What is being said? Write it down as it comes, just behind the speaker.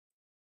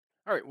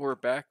All right, we're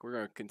back. We're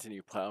going to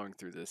continue plowing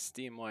through this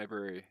Steam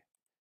library,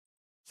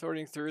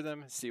 sorting through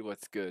them, see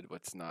what's good,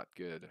 what's not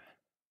good.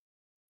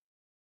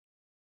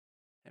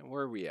 And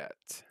where are we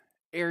at?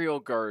 Aerial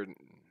Guardian.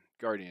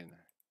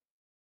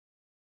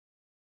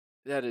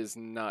 That is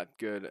not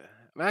good.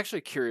 I'm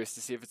actually curious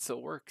to see if it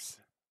still works.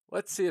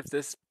 Let's see if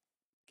this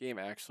game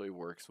actually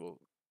works. We'll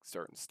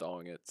start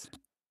installing it.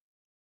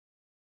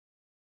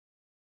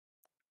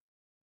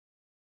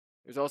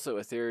 There's also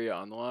Etheria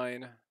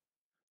Online,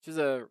 which is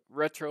a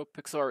retro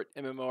pixel art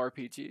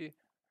MMORPG.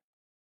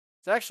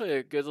 It's actually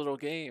a good little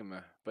game,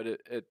 but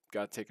it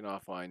got taken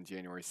offline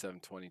January 7,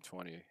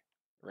 2020,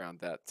 around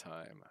that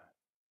time.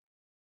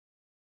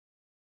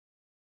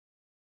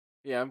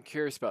 Yeah, I'm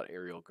curious about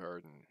Aerial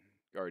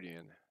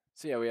Guardian.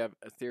 So yeah, we have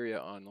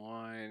Etheria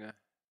Online.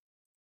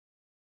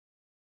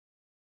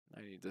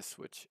 I need to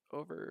switch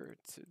over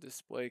to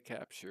display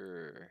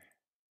capture.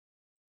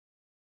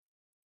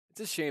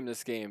 It's a shame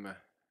this game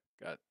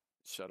got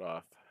shut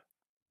off.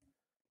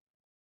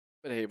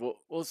 But hey,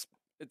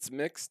 it's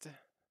mixed.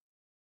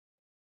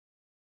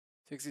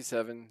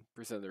 67%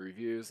 of the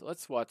reviews.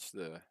 Let's watch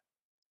the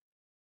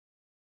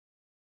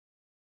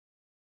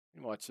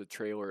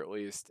trailer at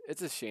least.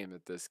 It's a shame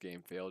that this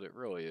game failed. It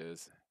really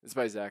is. It's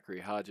by Zachary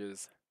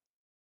Hodges.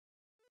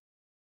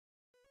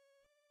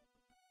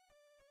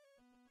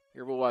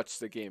 Here, we'll watch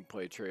the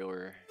gameplay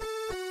trailer.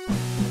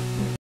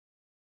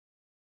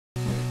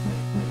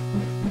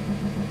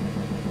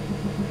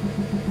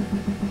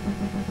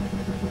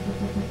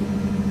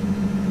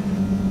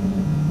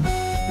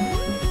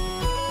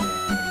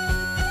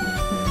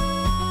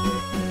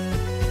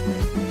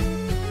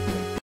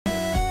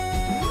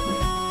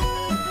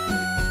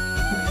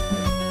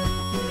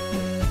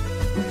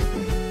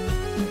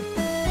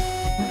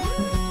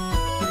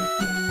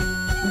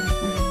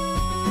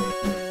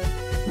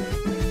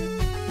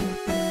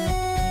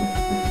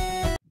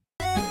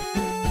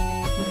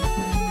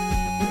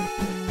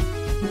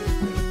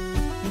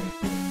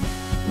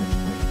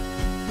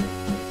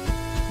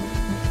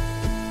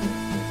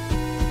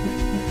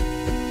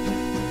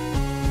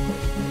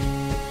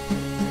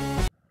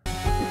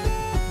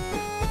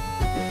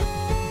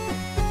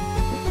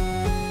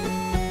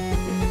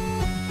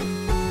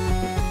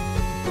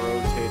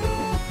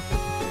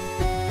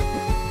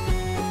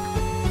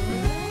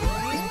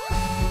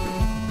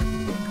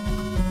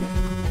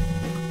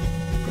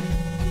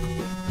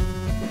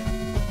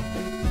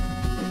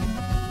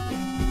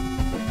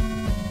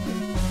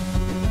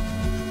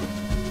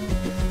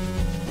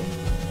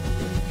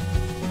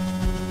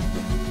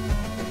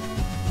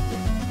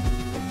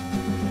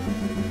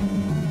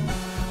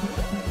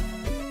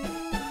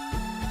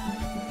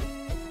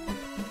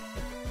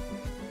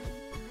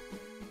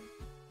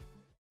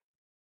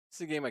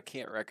 It's a game I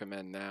can't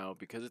recommend now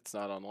because it's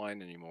not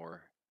online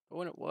anymore. But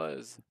when it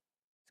was,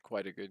 it's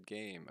quite a good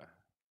game.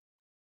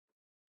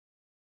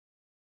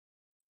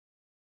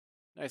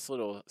 Nice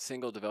little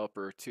single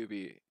developer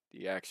 2B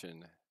the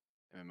action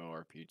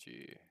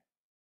MMORPG.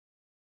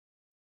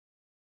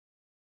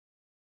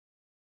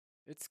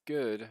 It's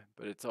good,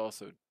 but it's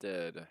also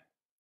dead.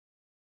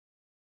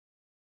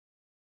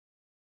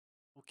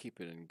 We'll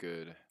keep it in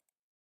good.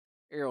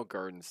 Aerial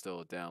Garden's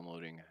still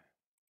downloading.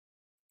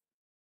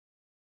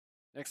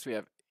 Next we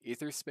have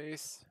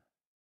Aetherspace.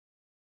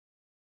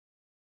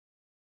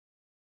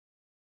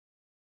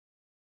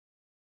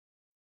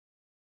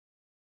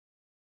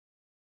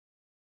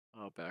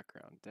 Oh,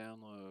 background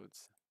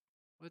downloads.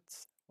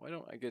 Why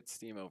don't I get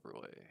Steam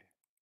overlay?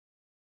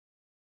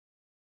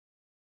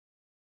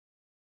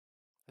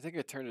 I think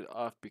I turned it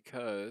off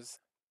because,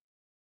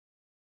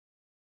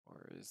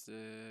 or is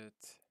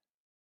it?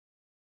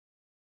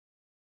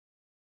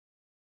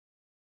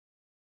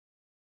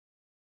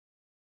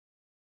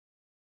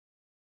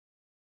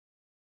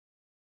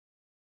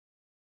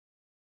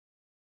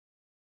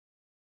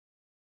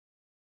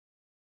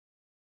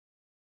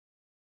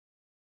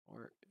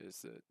 Or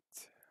is it?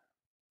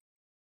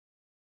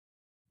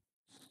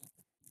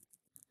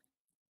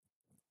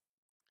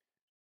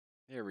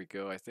 There we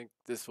go. I think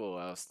this will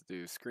allow us to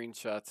do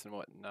screenshots and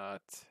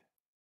whatnot.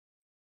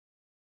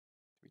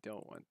 We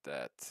don't want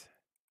that. So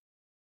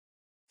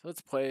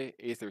let's play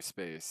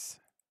Aetherspace.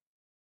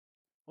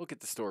 We'll get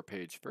the store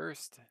page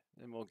first,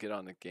 then we'll get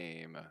on the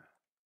game.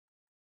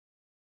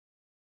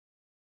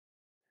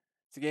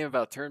 It's a game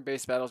about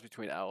turn-based battles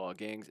between outlaw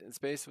gangs in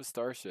space with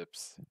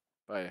starships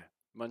by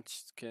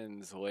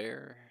Munchkin's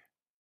Lair.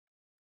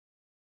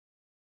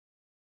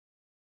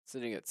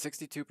 Sitting at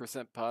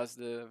 62%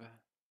 positive.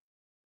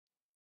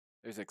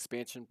 There's an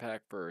expansion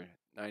pack for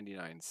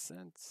 99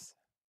 cents.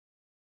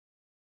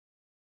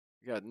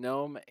 We got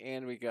Gnome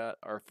and we got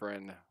our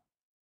friend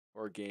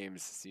or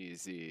Games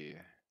CZ.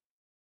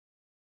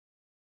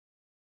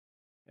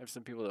 Have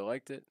some people that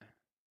liked it.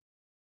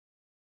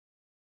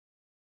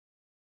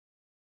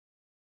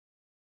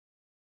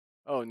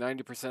 Oh,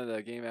 90% of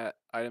the game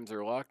items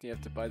are locked. And you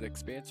have to buy the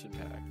expansion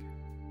pack.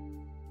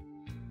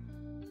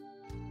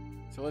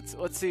 So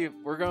let's see.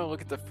 We're gonna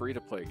look at the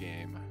free-to-play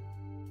game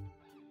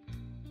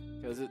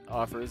because it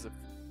offers a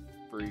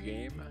free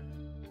game.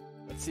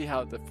 Let's see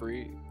how the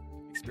free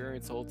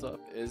experience holds up.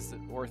 Is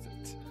it worth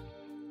it?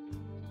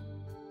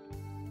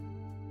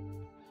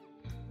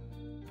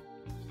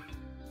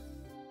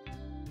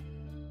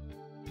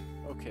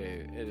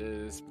 Okay, it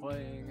is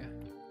playing.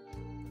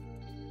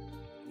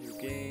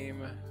 New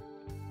game.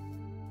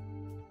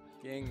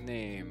 Gang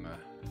name.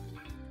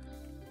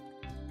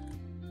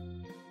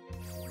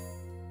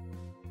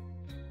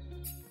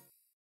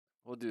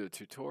 We'll do a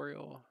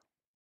tutorial.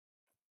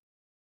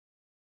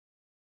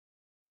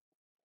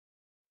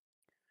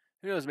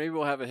 Who knows, maybe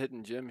we'll have a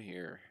hidden gem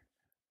here.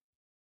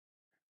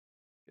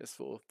 Guess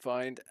we'll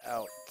find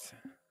out.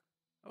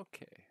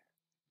 Okay.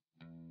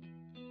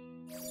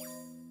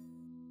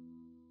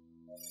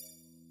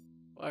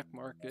 Black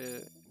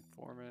market,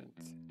 informant.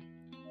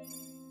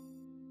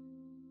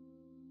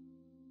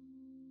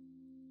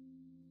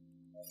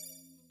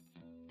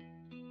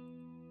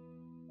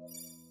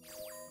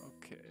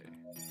 Okay.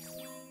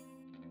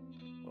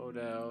 Load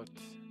out.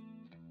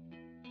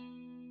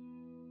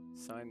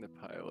 Sign the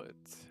pilot.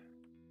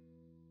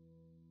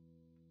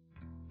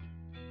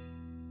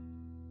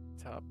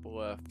 Top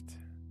left.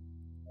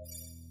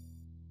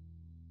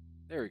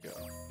 There we go.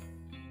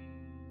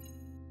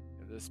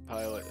 Give this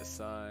pilot a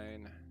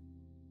sign.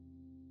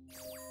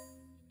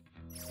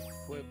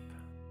 Equip.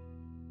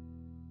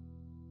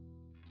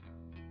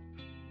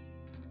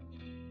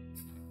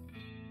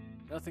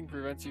 Nothing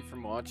prevents you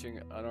from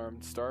launching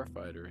unarmed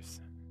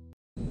starfighters.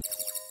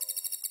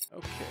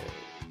 Okay,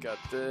 got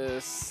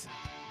this.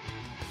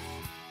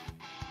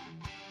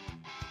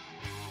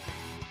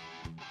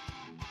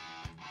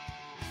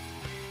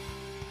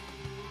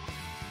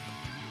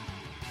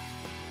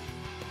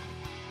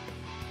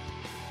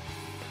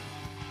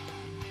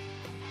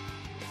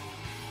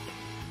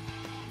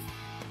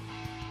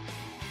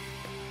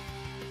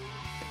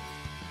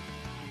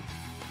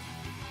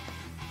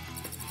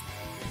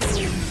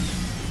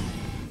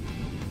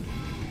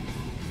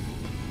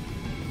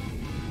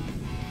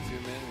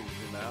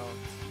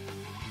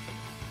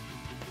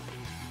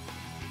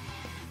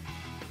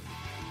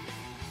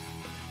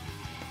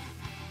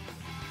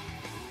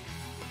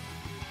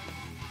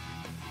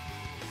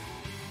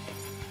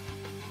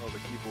 The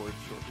keyboard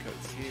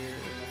shortcuts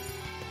here.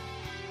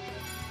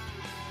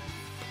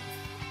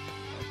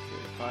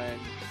 Okay, find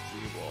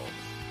G-walls.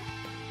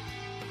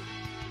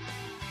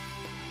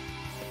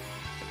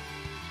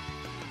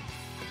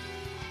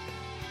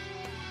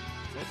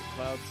 There's a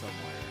cloud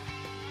somewhere.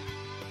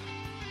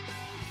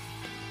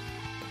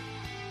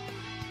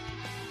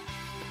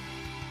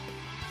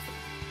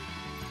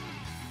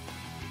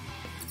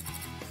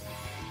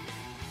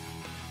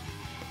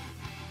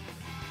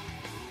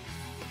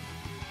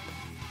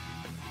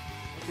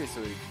 Okay,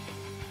 so we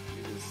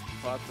just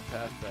plot the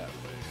path that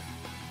way.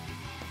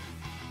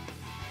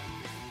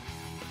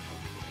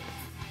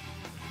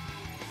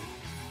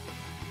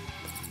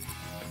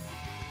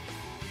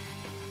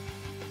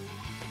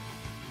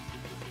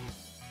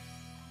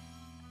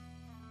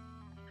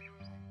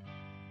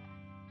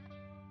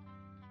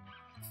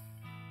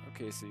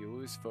 Okay, so you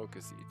lose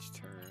focus each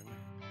turn.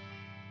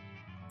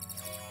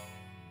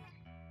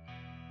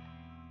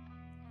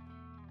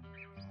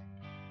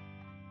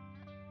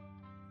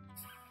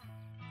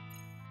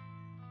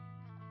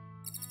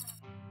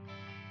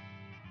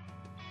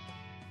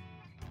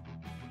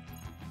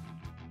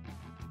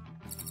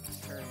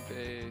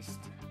 Turn-based.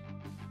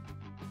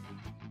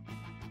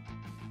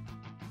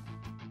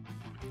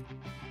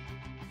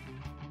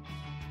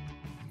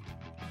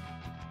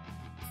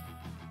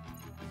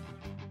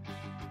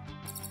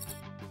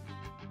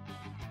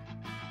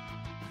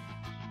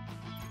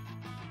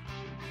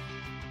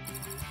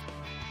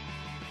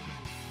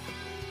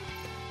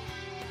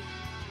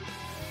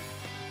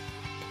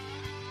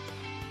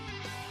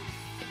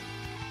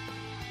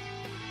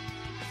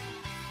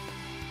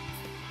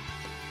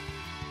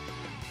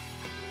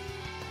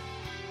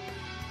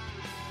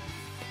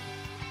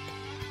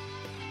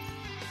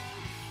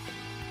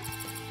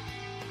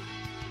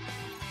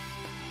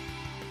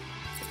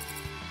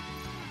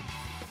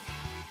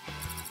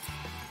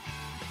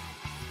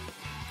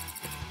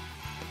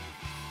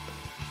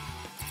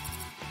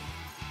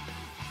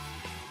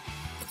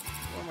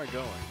 Where am I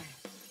going?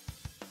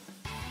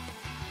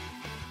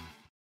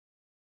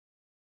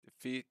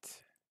 Defeat.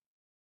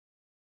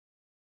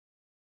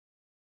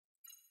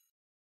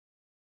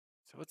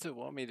 So what's it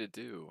want me to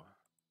do?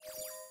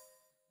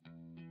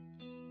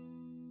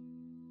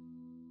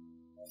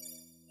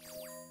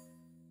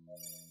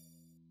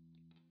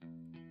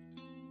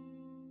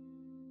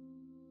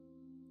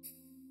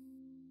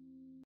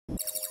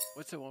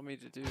 What's it want me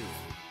to do?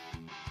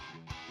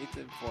 Meet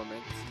the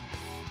informant.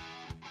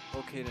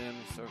 Locate him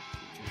and start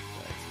features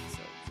facts and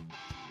such.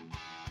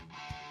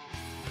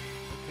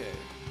 Okay.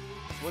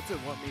 So what's it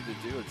want me to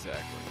do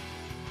exactly?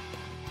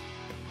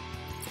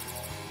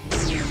 It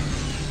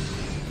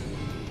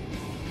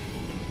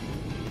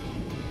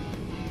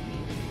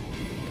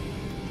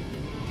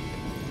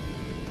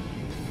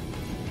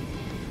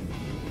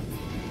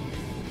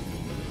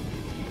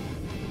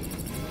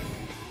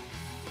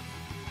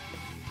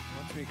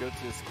wants me to go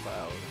to this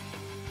cloud.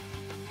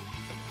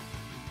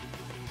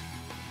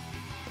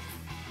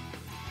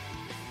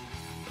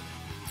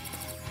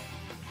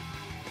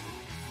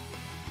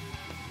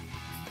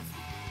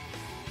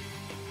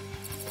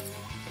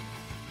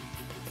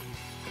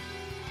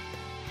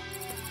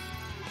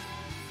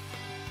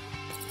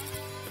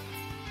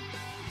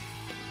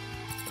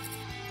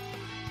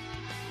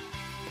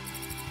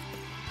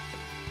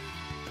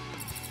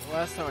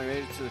 Last time I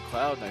made it to the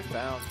cloud and I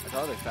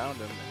thought I found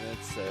him, and then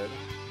it said,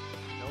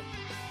 nope.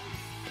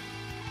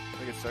 I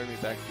think it started me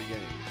back at the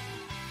beginning.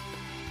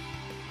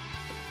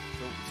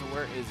 So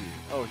where is he?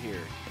 Oh,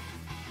 here.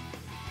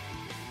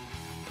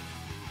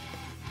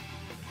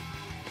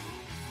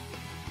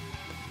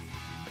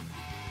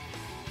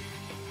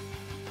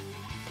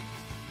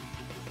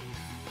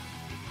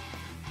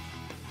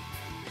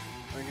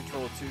 I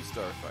control 2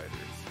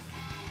 starfighters.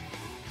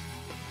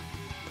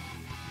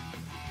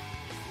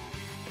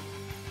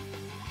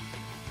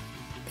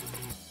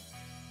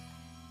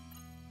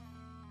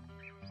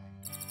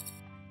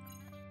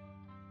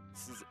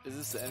 Is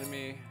this the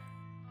enemy?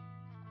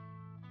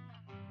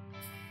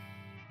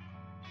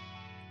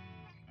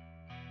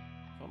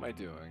 What am I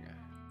doing?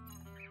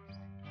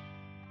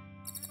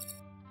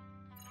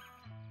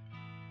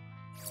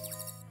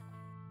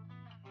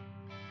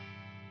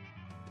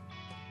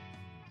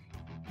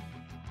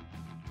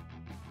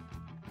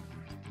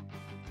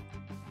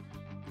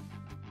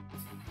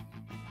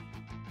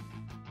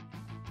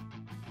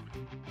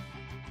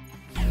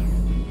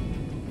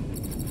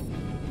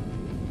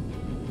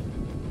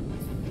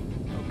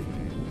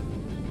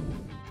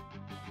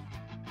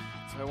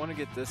 I want to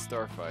get this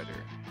starfighter.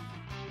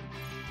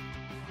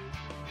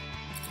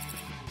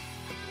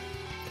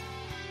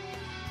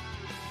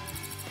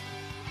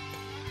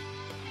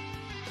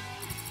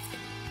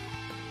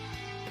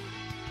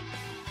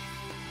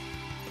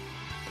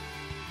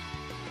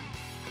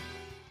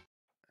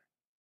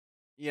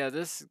 Yeah,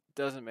 this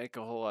doesn't make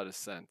a whole lot of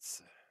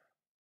sense.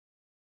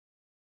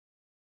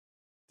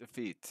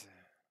 Defeat.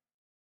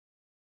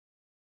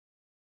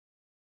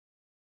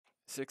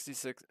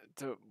 66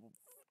 to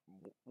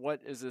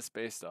what is this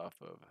based off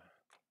of?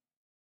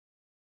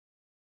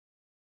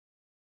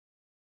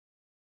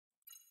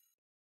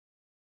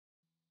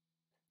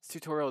 This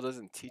tutorial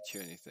doesn't teach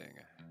you anything.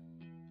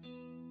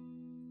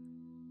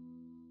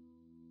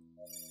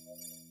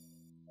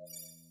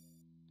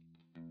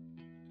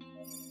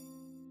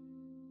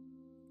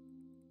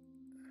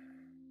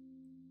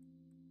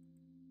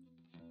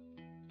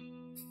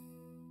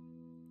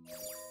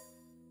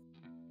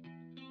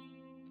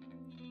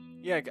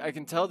 Yeah, I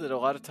can tell that a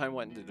lot of time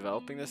went into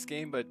developing this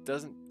game, but it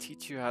doesn't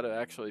teach you how to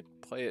actually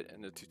play it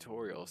in the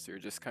tutorial, so you're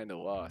just kind of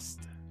lost.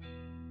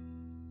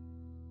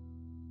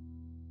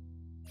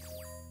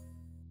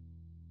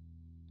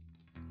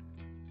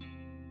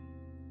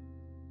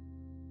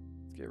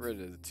 Let's get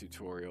rid of the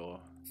tutorial.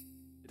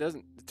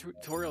 The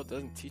tutorial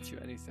doesn't teach you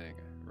anything,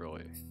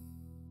 really.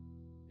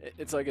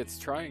 It's like it's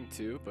trying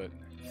to, but...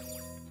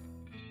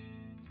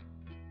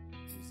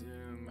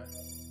 Zoom...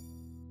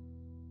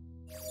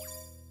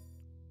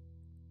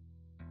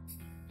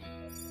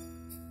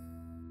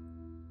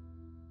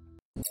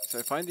 So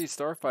I find these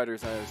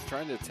starfighters and I was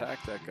trying to attack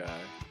that guy.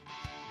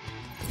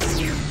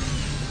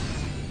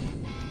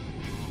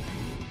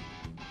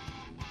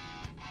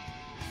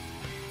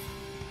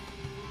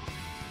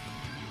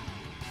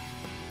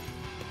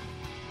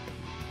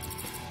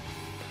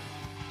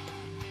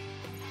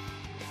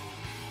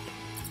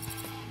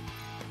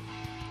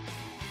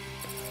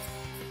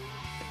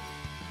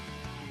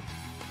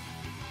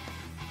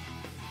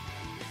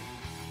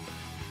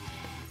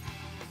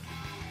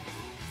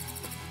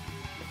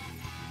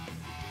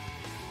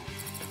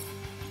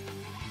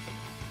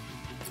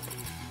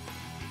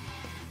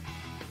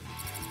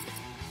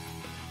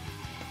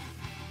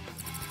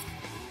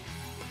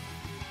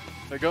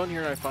 So I go in here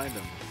and I find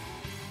him.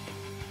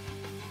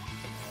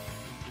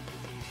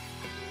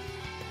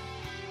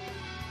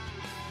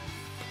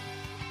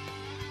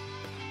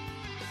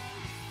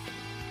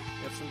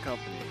 We have some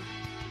company.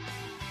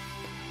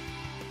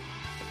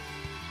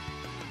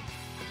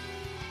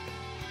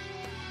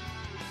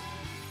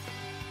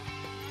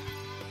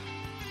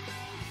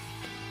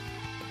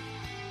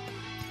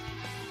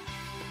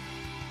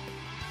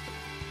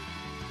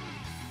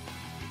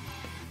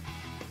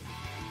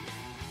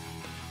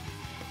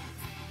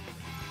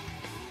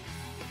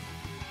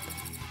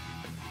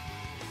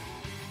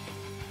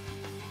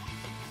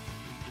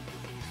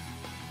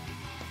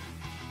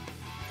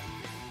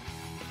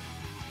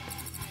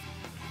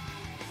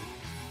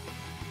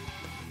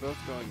 Both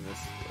going this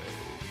way.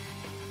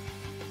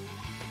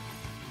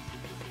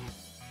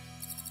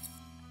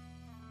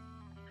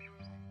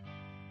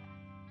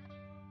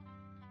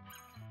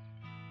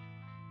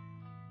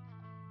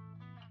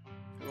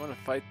 We want to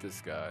fight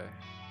this guy.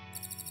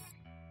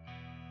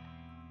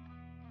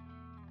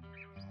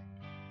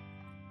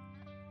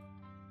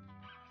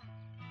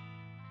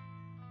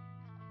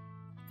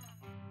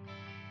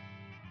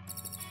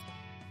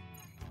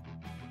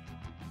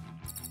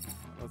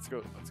 Let's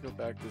go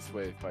back this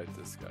way, fight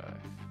this guy.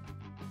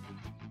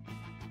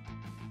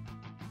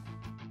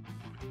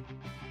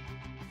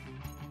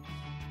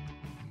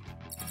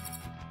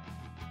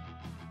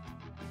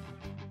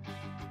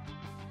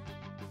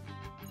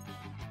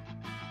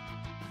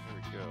 There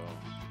we go.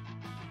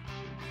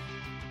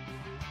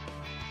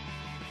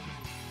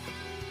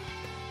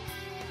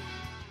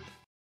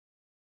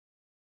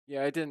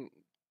 Yeah, I didn't.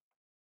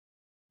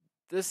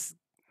 This.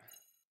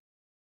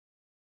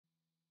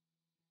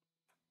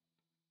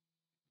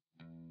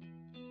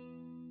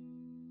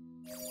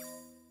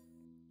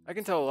 I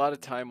can tell a lot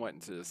of time went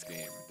into this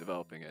game,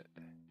 developing it.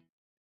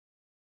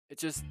 It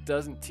just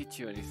doesn't teach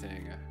you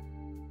anything.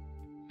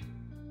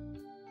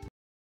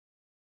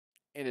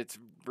 And it's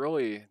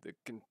really, the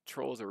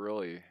controls are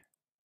really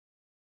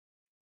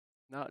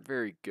not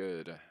very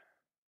good.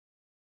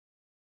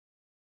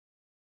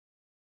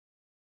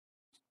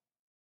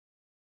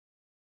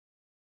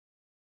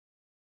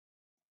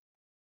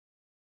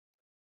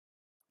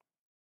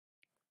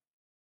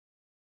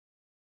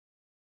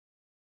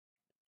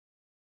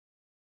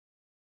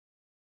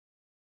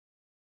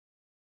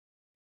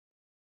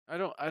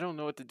 I don't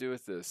know what to do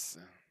with this.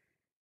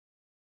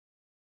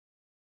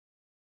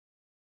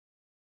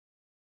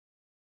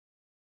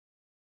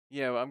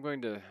 Yeah, I'm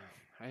going to,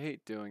 I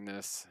hate doing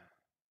this.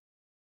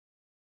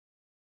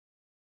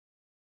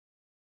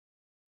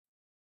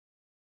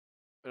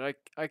 But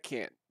I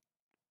can't.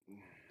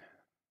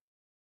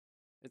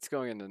 It's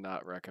going into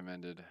not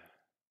recommended.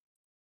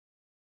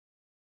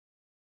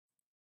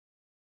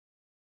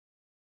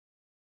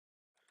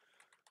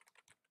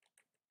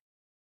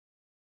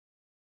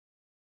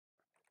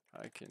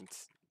 I can.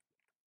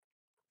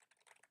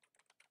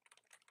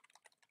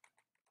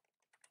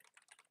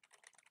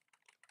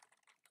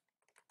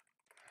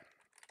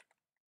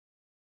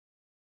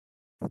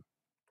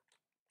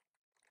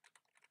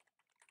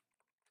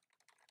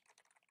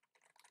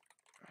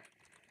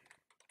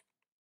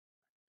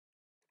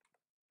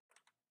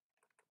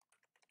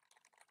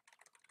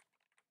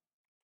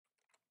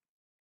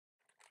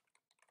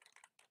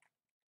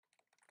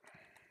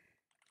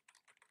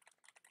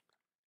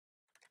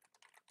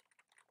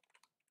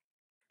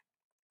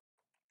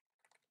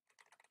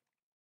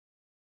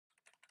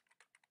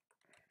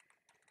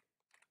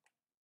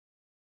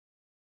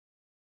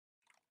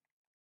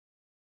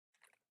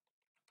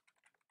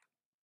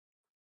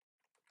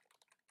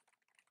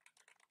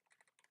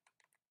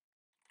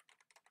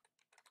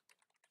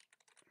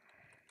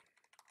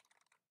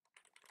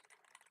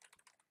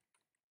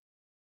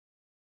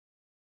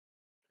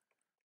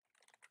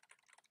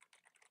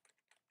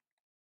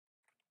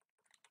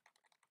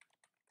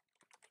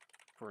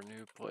 For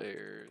new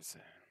players.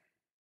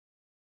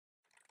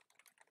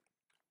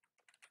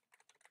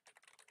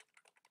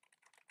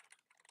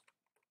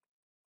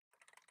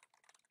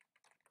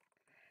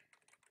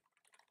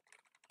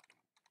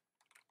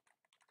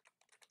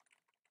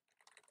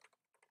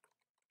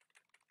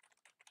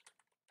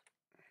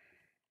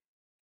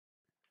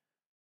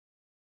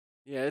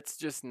 Yeah, it's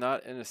just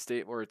not in a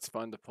state where it's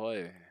fun to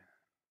play.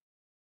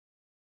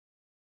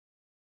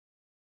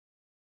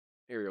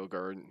 Aerial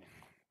Guard.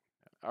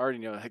 I already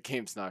know that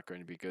game's not going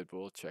to be good, but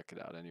we'll check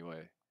it out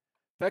anyway.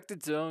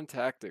 Affected Zone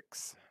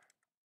Tactics.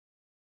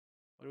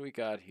 What do we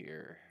got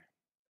here?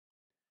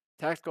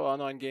 Tactical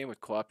online game with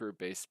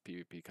cooperative-based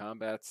PvP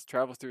combats.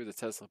 Travel through the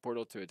Tesla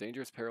portal to a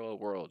dangerous parallel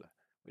world.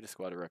 Lead a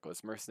squad of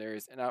reckless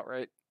mercenaries and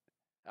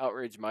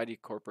outrage mighty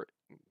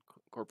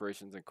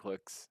corporations and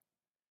cliques.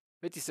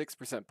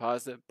 56%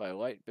 positive by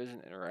Light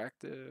Vision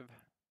Interactive.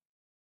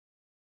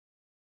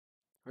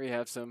 We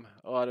have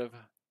a lot of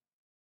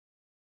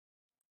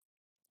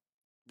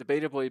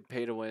debatably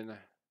pay-to-win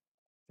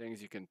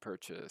things you can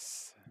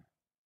purchase.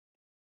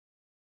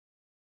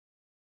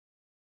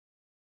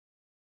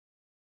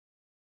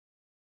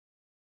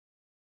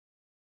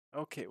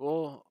 Okay,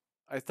 well,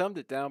 I thumbed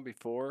it down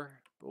before,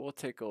 but we'll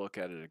take a look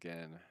at it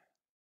again.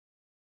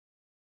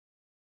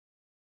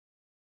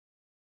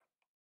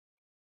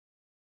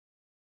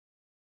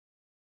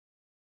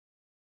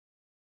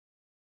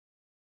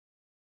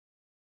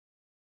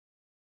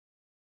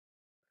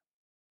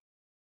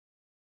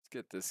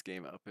 Let's get this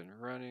game up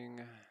and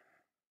running.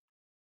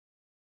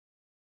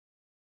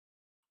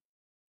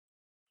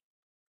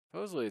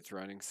 Supposedly it's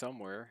running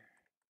somewhere.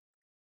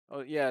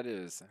 Oh, yeah, it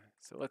is.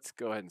 So let's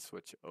go ahead and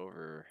switch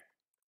over.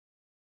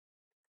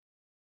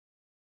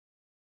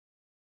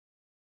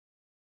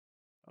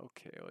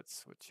 Okay, let's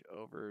switch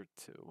over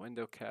to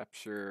window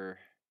capture.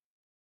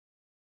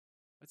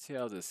 Let's see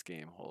how this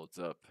game holds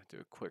up. Do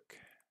a quick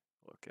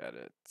look at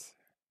it.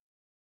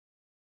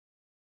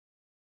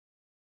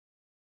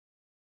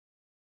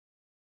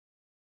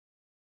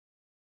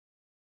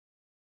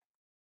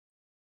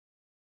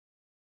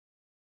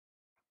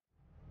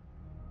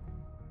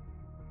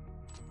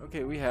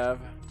 Okay, we have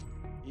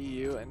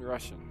EU and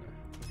Russian.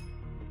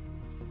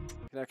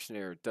 Connection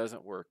error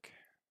doesn't work.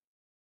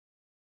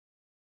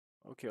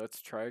 Okay, let's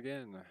try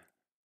again.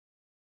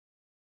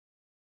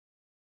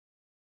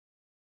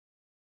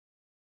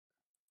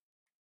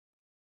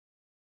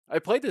 I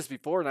played this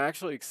before and I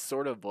actually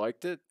sort of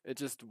liked it. It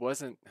just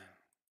wasn't. It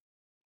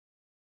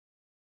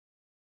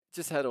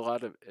just had a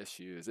lot of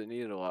issues. It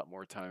needed a lot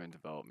more time in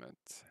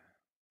development.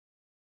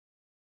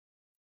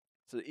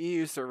 So the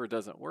EU server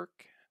doesn't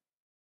work.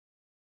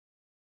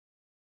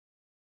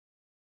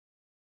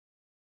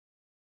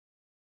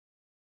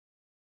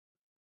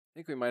 I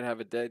think we might have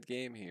a dead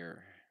game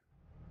here.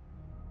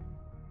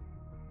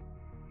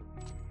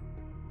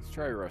 Let's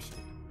try Russian.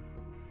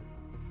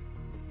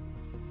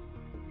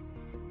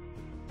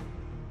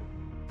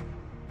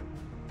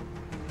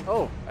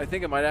 Oh, I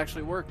think it might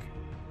actually work.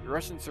 The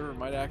Russian server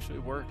might actually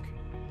work.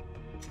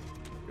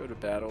 Go to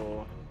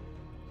battle.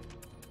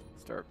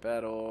 Start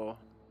battle.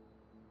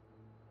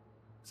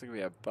 Looks like we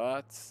have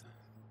bots.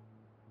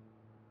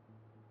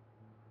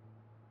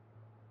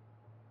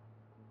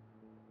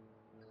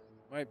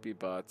 Might be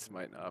bots,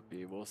 might not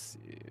be. We'll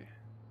see.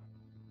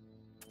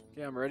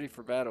 Okay, I'm ready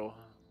for battle.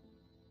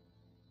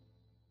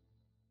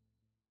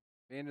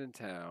 Abandoned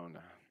town.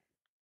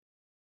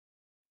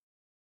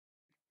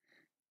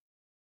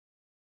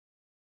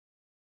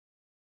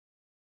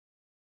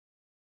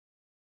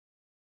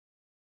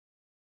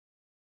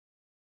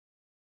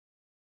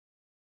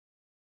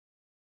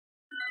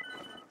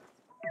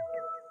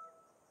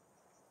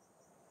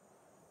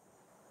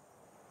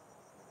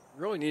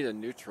 Really need a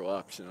neutral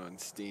option on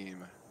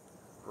Steam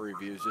for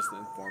reviews, just an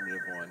informative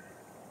one.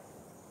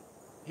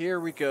 Here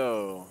we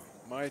go.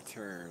 My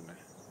turn.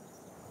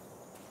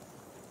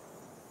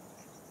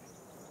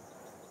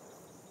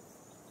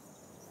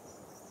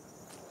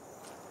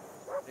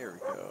 There we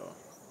go.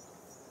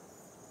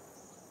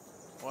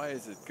 Why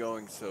is it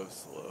going so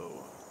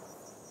slow?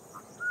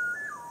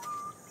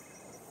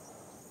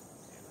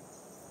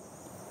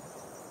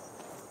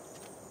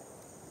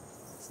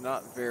 It's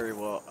not very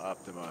well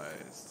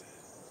optimized.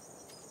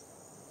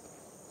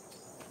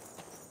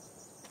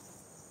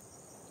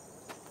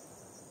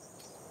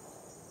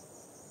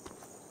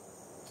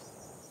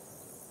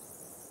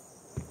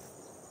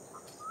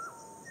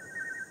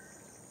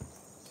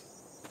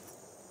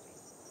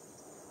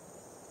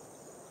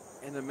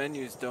 And the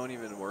menus don't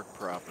even work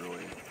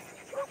properly.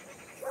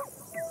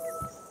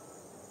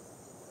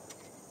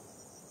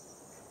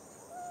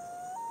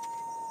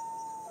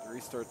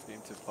 Restart the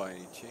game to apply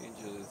any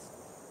changes.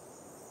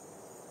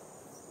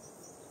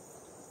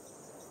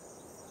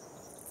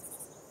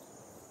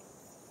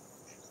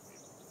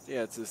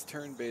 Yeah, it's this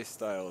turn-based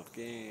style of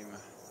game.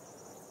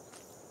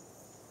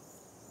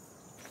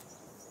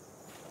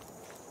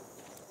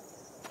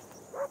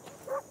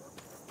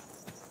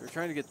 We're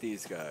trying to get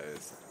these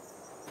guys.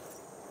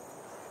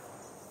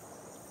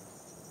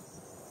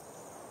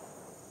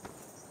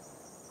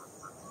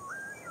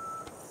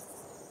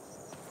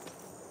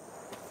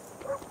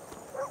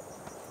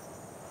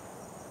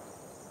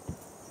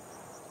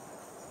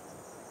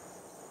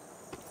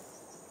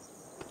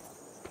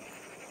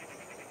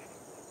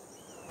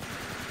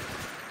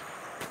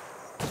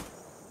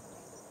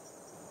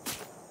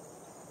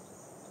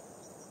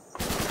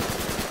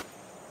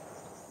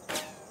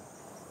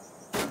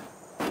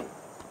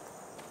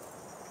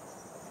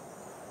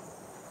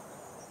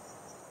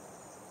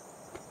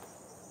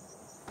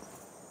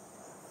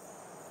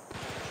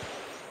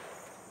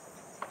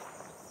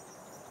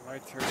 My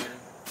turn.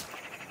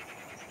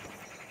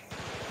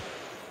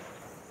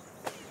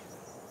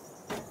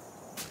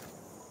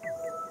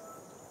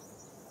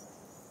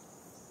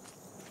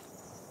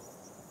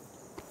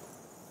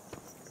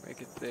 Make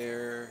it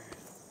there.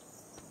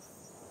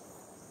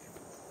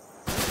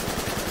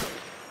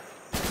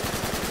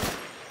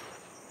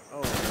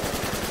 Oh no.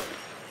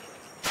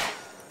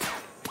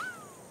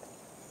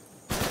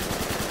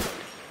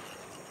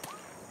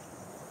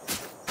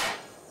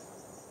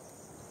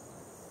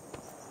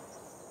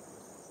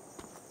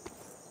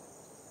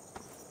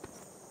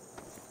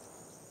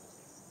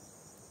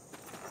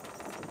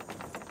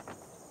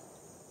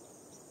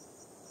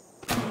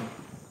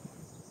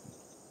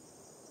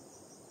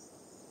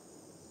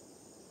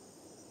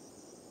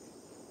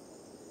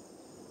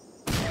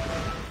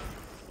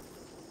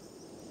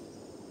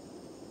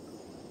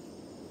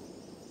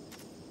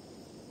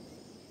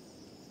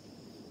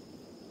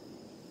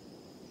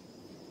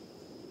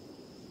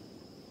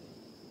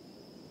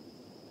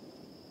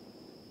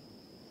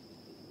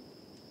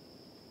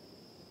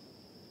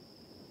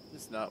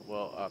 It's not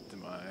well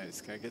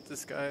optimized. Can I get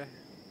this guy?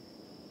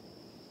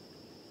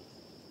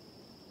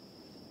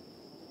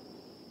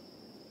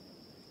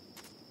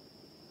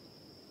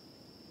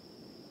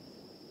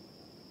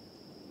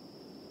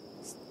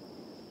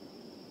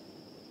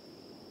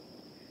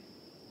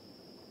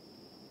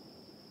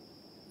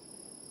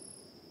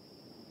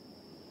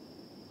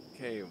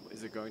 Okay,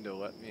 is it going to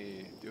let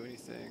me do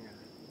anything?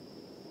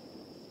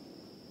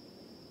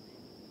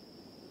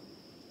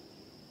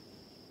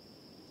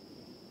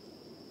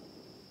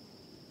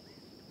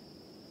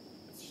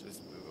 Let's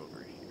just move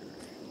over here.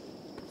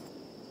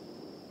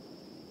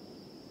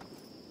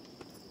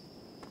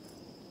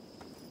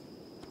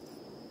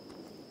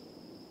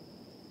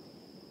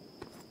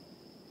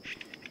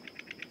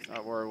 It's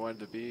not where I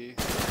wanted to be.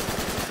 I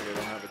think I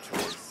don't have a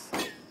choice.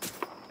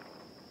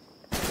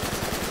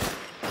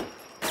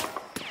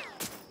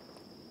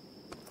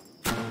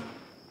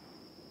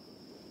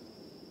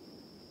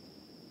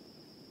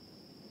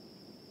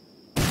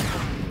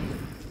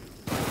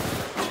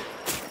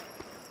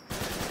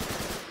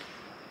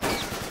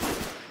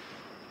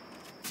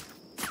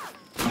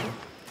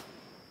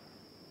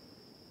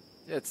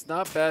 It's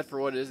not bad for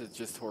what it is, it's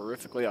just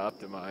horrifically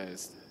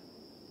optimized.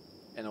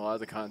 And a lot of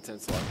the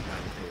content's locked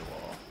behind the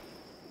paywall.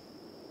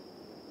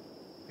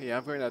 Yeah,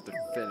 I'm going to have to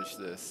finish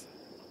this.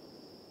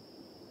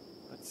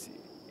 Let's see,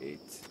 8.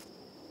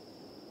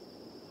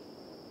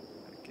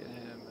 Get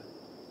him.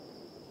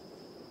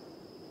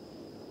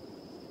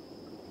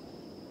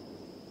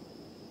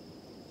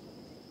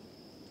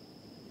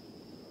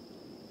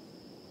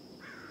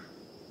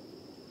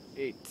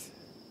 8.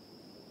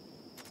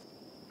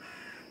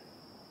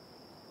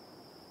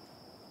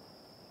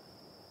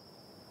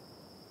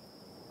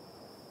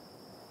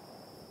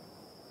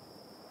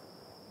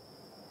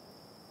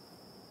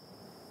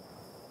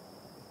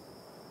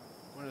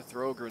 I want to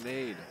throw a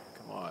grenade.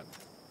 Come on.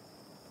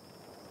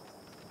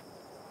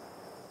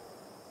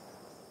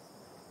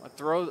 I'll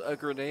throw a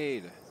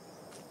grenade.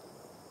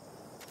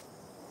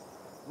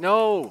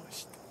 No!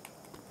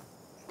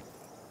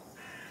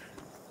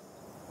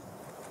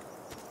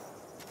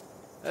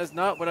 That's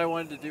not what I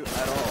wanted to do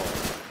at all.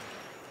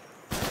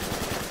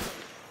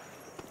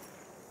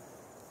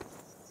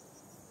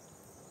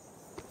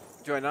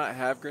 Do I not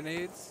have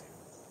grenades?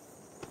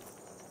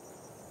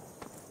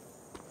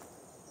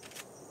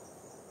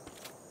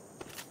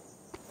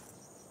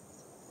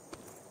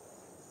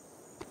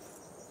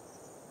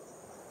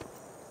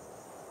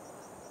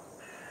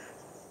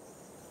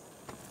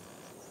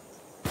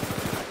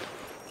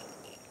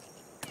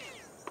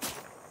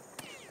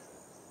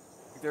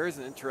 There is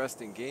an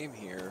interesting game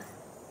here.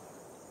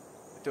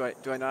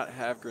 Do I not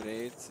have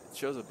grenades? It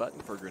shows a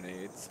button for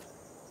grenades.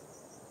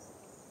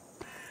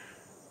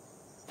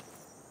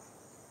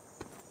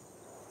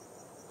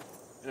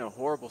 In a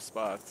horrible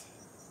spot.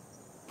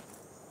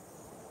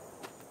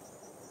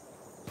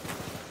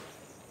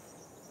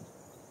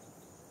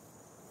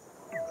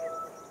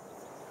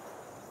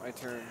 My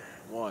turn.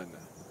 1.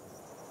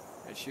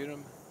 I shoot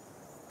him.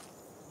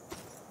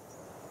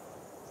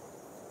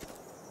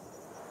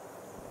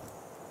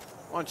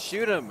 Come on,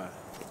 shoot him.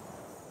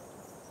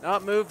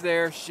 Not move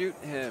there, shoot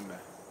him.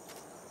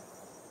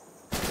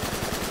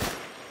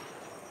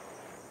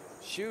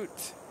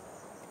 Shoot.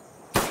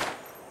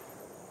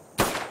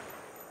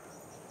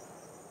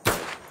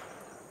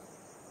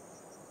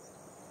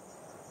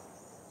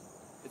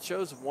 It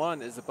shows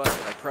 1 is a button.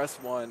 I press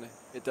 1,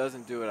 it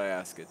doesn't do what I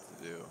ask it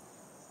to do.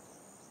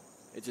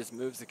 It just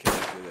moves the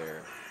character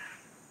there.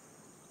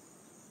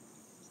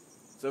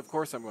 So of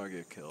course I'm going to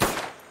get killed.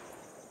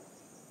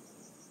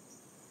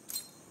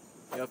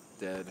 Yep,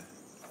 dead.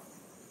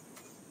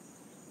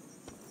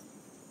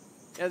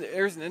 Yeah,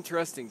 there's an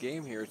interesting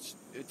game here.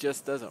 It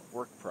just doesn't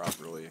work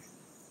properly.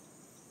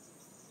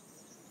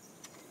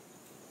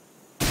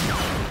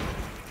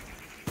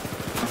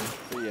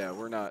 So yeah,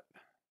 we're not...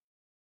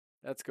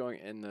 That's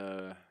going in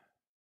the...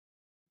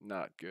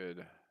 Not good.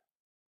 Like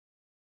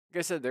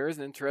I said, there is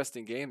an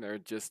interesting game there.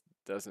 It just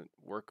doesn't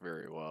work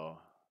very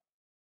well.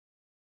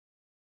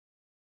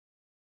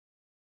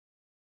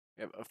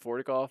 We have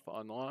Affordagolf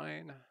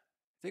Online.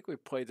 I think we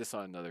played this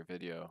on another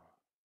video.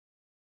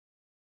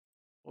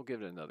 We'll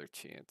give it another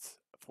chance.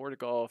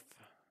 Affordagolf.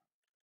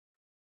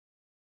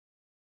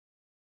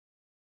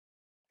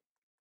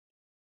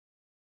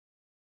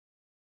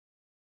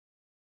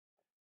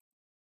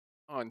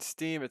 On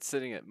Steam, it's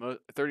sitting at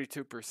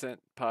 32%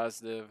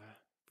 positive,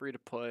 free to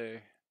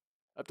play,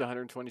 up to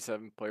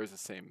 127 players, the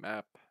same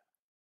map.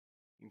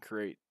 You can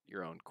create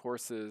your own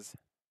courses.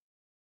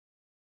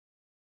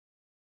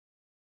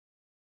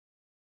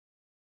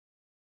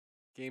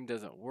 Game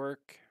doesn't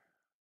work.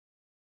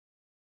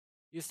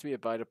 Used to be a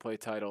buy-to-play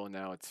title, and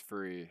now it's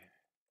free.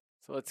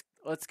 So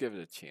let's give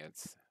it a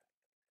chance.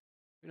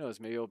 Who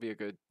knows? Maybe it'll be a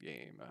good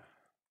game.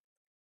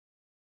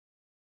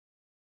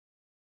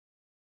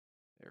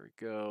 There we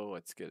go.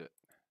 Let's get it.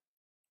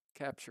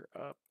 Capture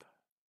up.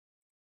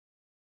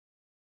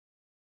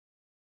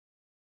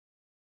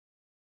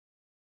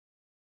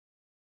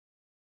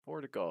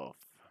 Affordagolf.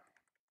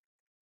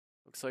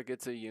 Looks like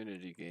it's a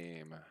Unity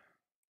game.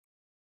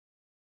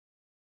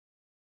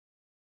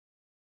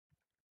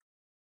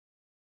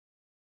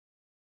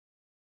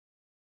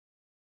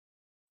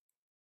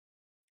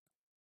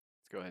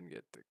 Go ahead and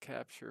get the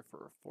capture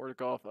for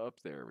Affordagolf up.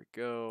 There we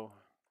go.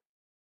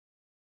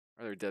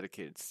 Are there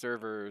dedicated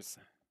servers?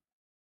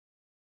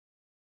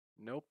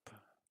 Nope.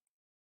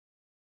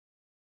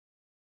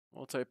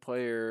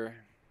 Multiplayer.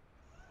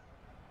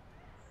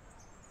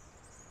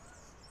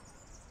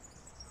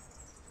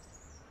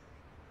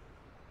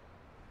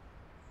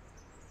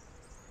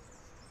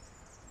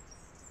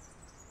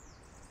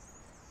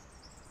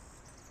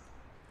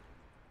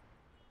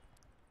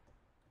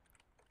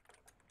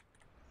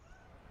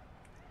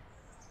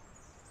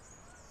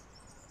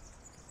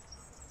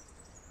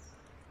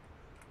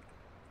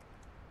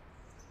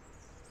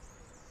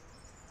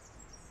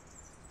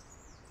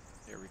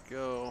 There we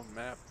go.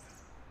 Map.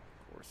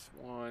 Course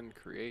 1.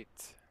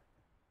 Create.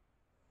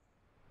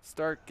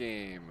 Start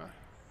game.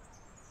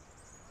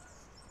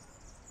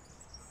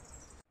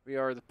 We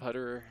are the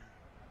putter.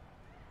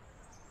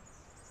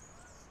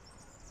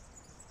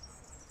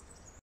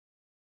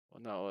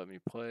 Will not let me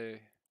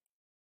play.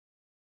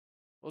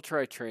 We'll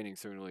try training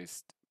so we can at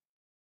least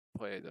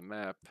play the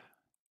map.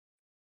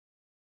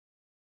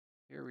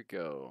 Here we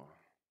go.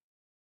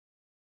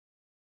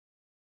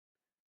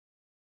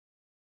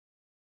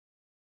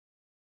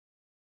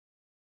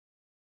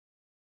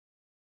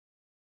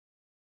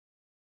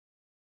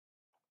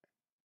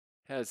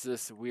 Has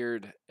this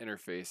weird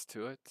interface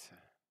to it.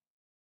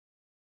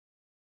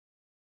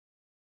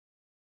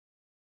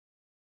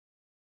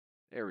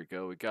 There we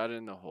go. We got it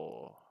in the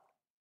hole.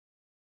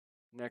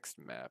 Next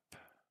map.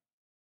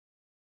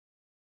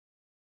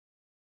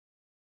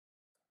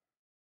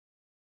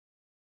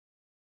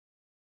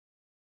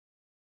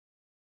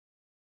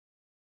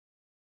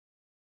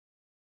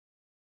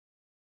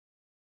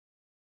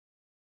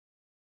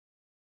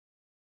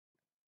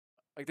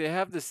 Like they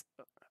have this.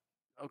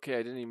 Okay,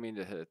 I didn't even mean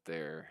to hit it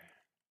there.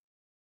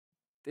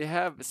 They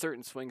have a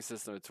certain swing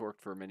system that's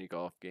worked for many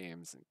golf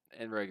games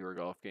and regular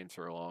golf games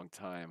for a long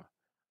time.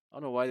 I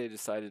don't know why they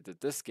decided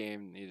that this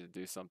game needed to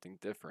do something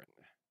different.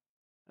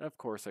 And of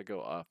course, I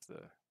go off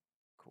the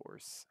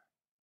course.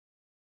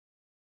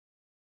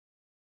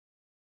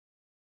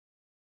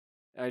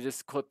 And I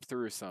just clip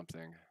through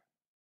something.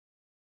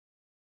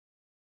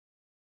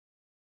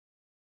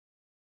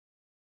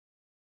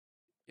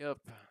 Yep.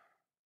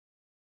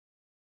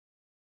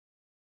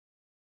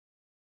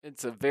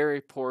 It's a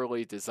very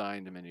poorly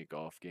designed mini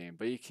golf game,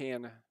 but you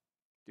can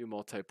do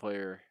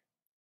multiplayer.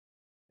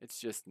 It's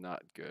just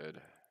not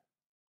good.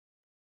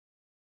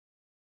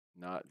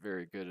 Not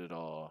very good at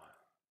all.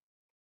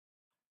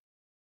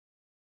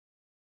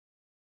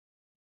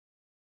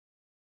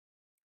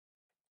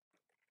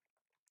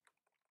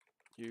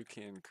 You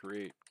can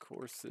create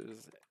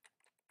courses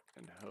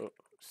and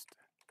host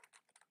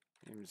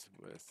games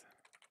with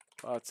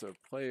lots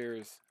of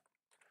players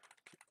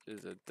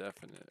is a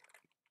definite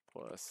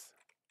plus,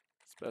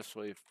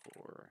 especially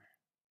for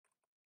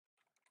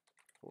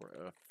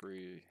a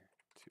free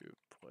to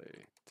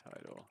play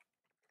title.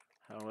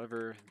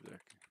 However, the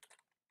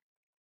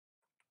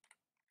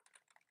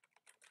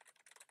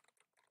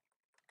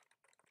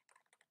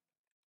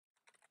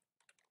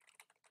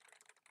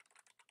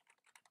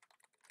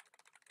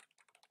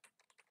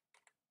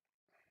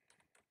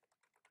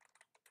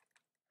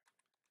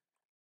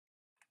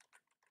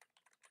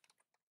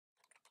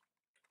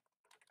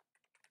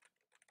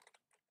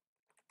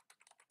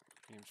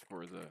games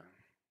for the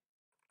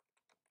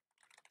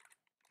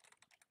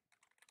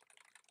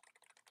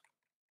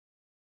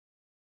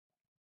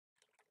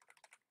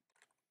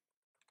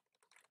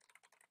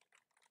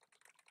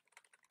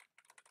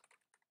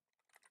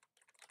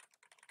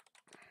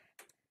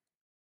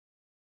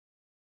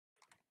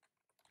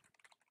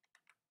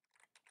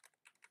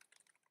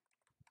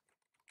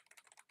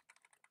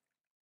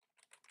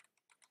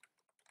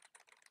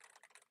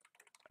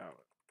out.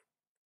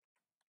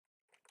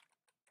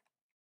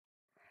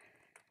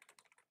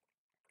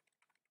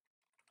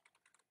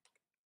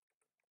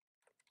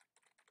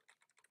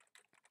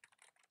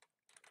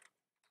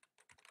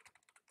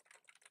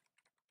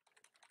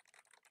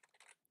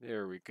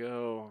 There we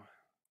go.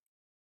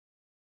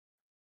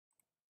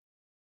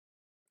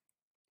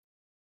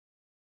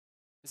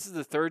 This is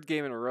the third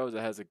game in a row that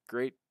has a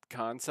great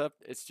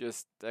concept. It's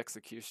just the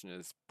execution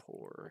is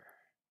poor.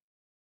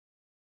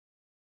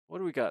 What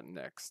do we got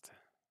next?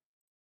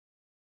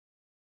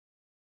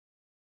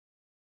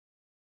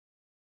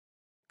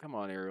 Come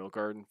on, Aerial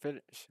Garden,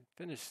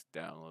 finish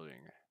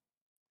downloading.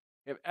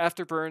 We have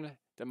Afterbern,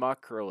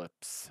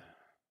 Democralypse.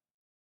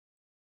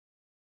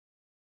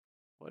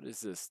 What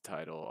is this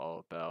title all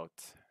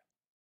about?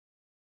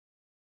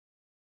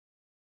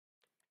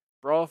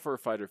 Brawl for a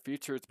Fighter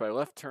Future. It's by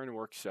Left Turn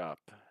Workshop.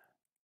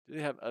 Do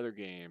they have other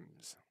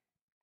games?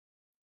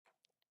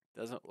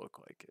 Doesn't look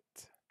like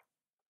it.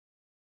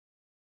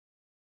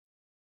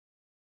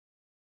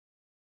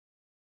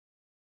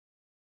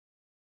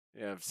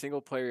 You have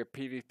single player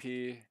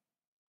PvP.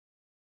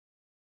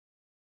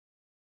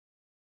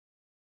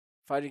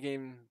 Fighting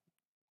game.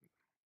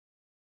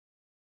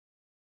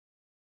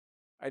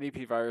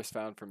 IDP virus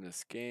found from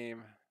this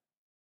game.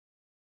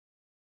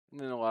 And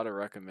then a lot of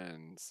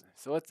recommends.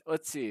 So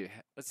let's see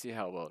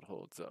how well it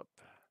holds up.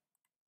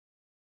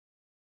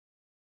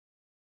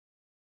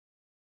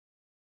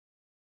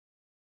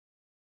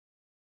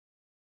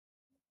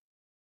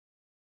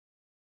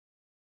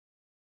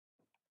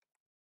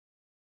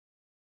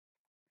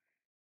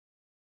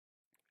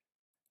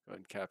 Go ahead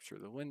and capture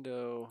the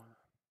window.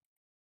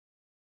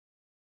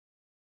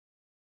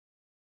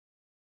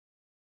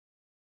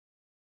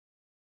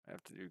 I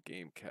have to do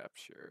game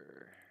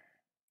capture.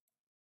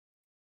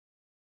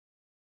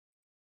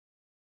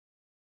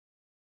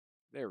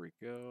 There we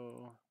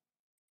go.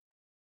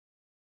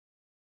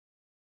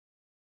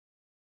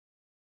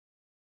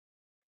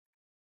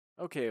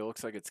 Okay, it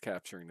looks like it's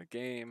capturing the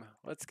game.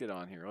 Let's get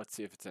on here. Let's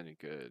see if it's any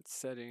good.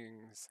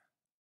 Settings.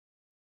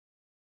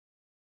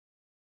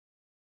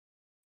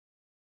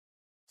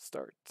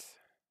 Start.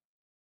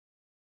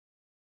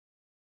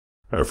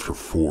 After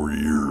 4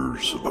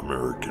 years of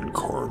American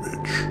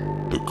carnage,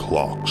 the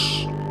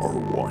clocks are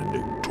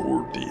winding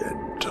toward the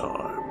end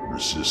time.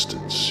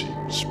 Resistance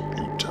seems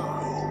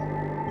futile.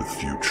 The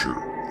future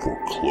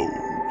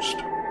foreclosed.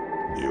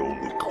 The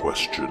only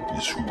question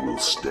is who will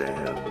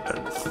stand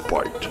and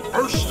fight.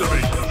 First of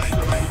it!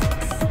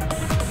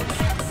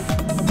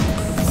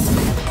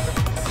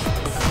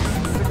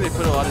 I think they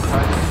put a lot of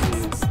time into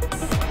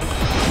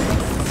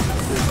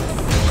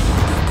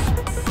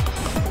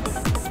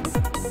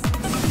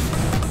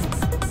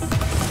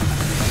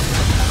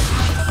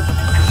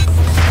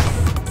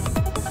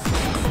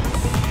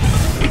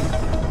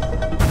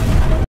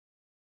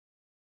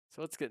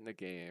So let's get in the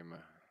game.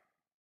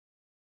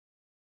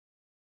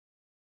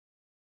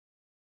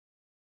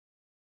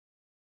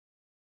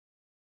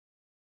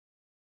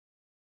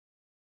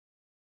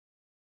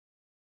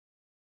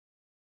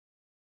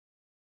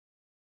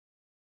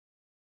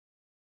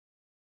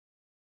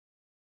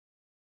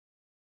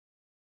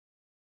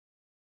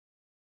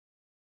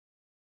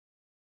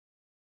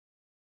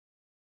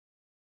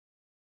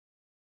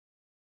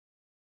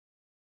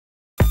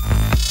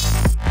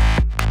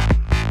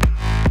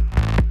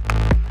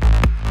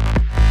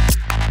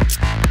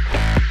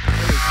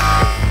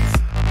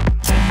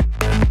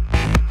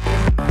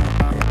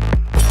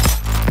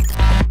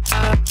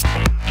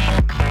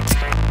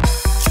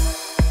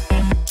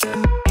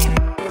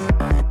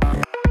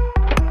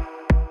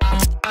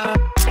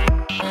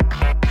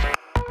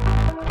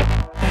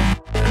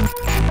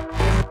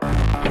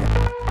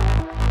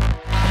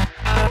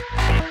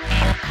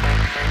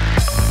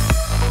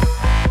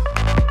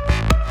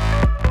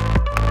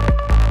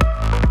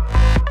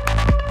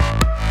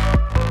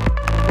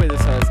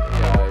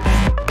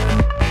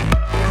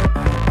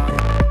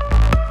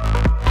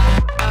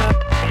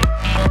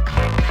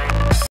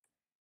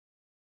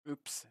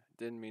 Oops,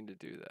 didn't mean to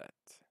do that.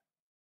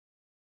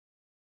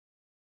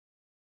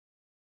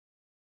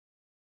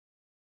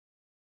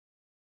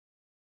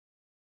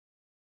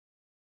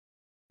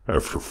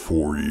 After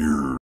 4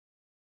 years.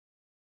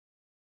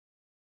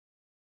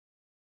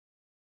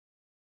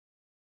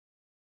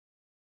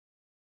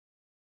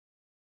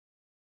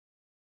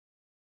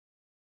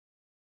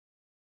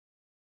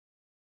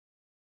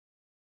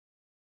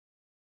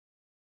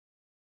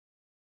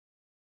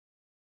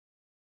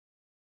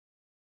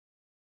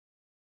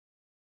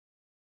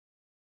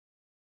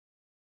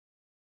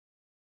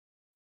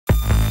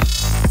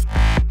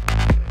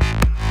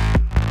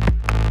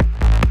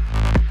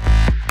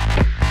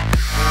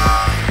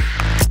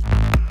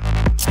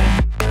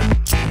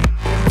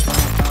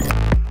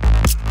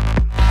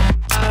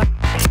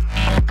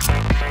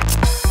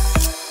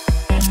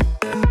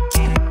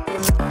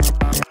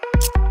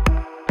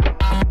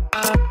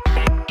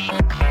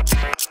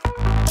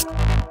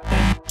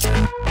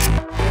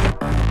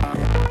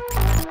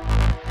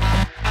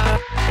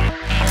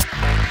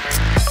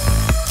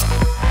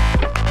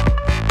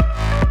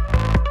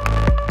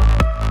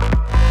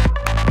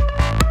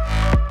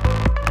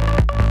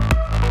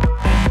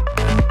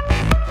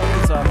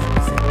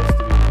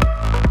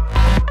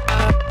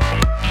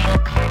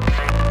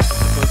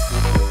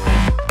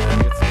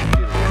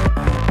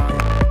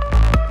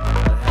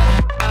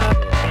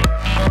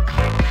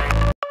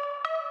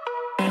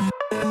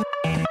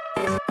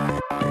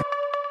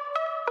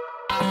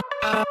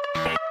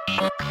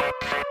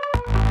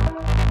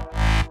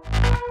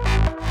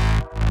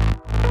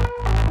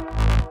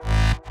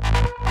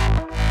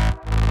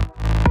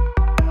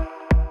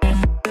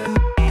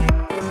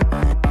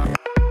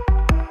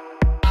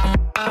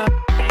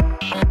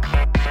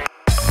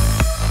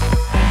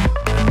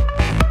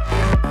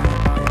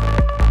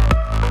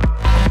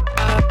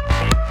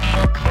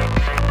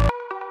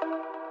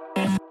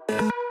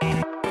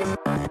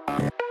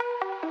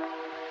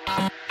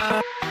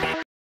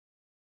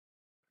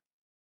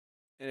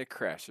 And it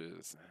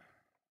crashes.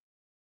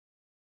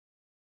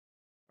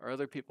 Are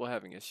other people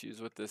having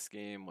issues with this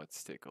game?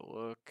 Let's take a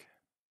look.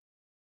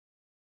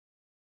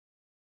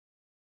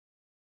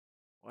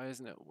 Why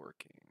isn't it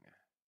working?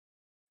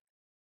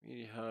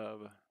 Media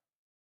Hub.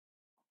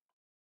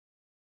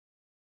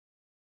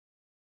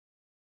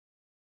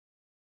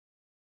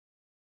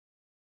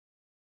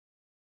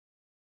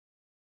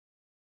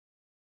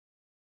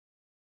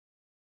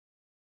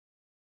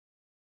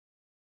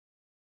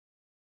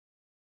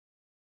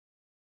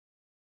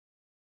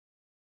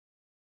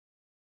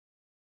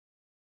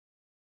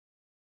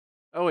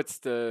 Oh,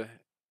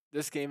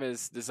 this game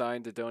is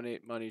designed to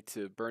donate money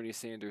to Bernie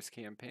Sanders'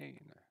 campaign.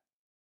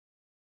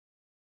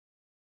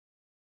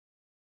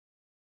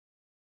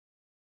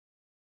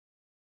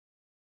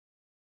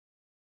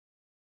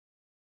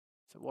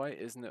 So why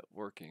isn't it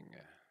working?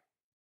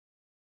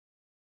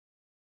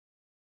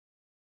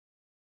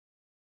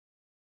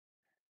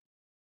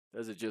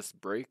 Does it just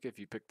break if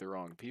you pick the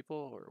wrong people,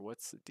 or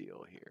what's the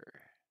deal here?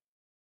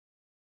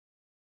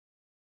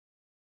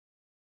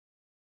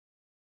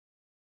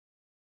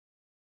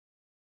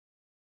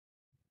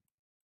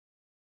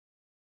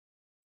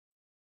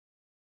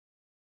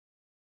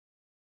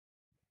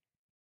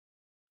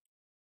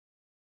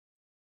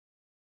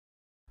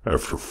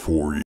 After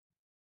 4 years.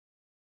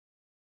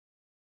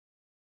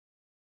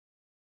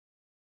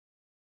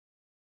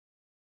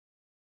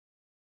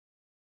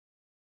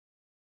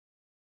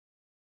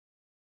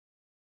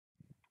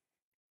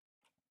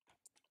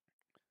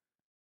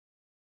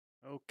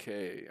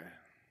 Okay.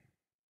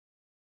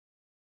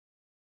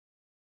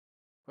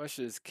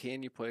 Question is,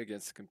 can you play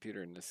against a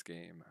computer in this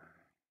game?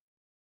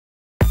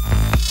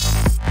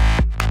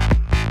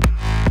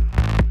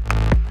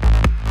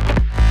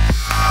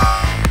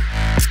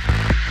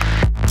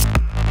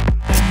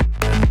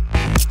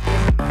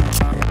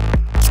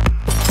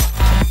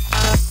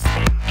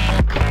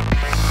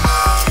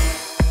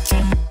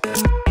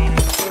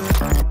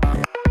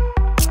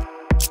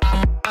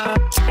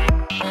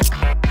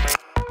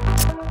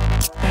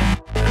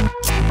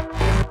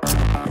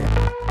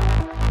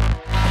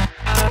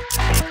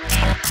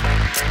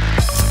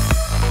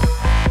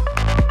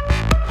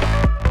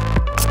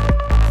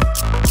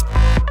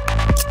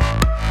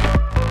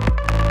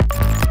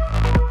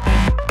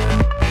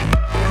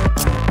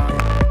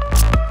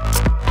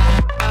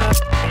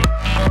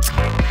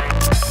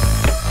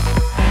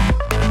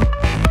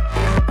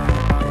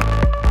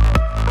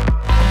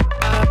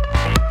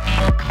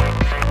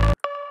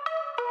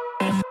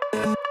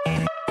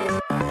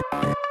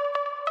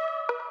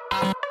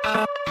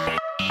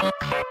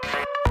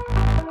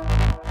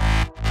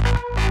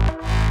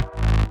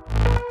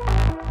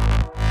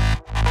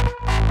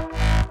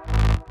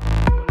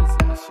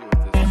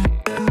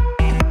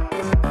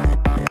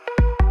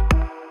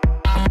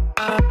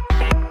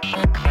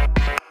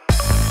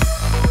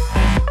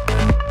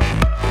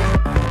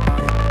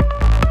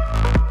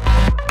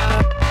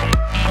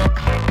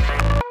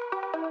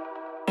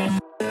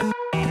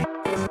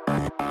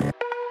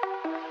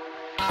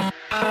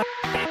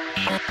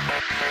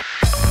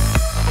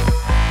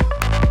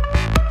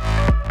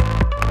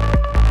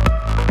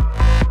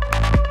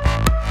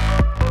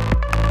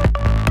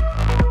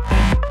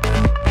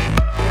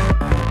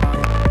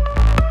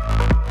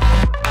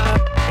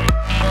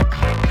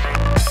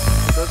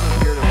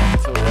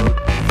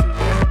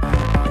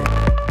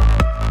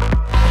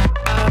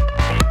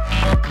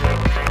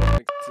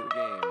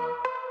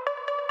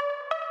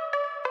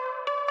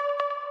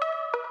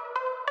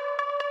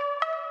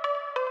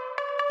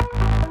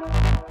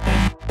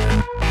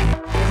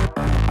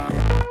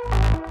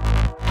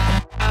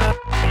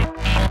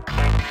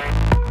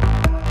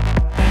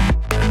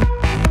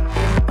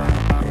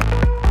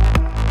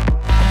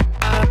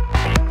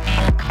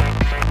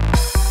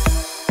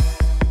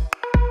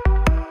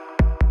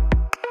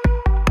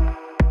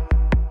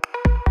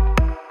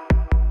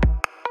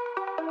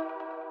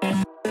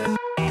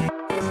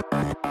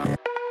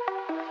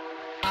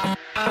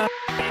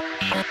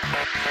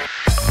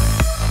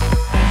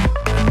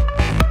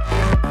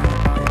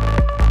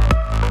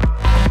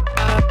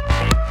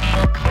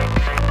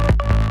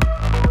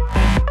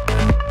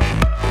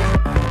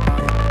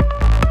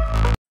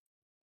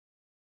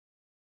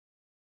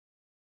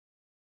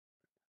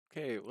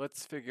 Okay,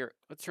 let's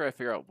try to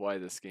figure out why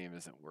this game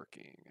isn't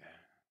working.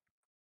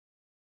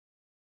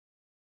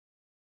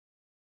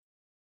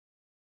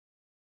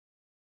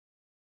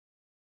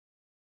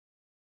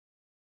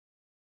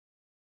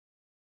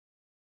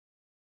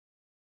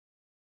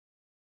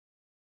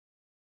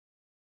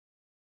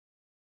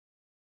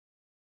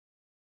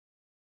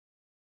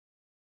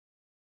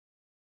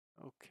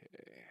 Okay.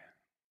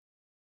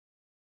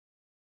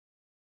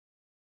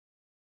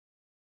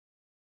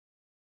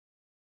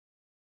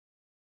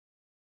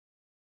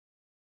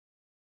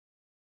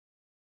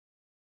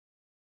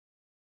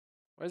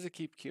 Why does it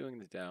keep queuing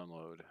the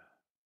download?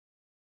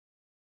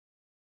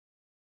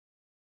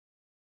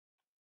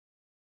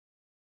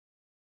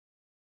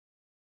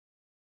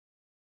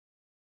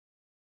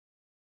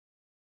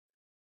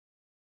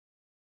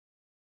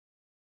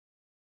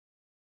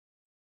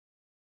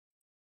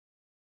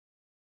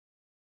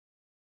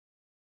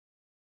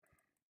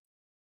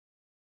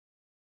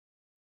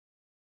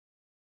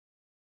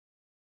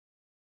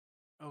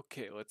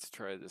 Okay, let's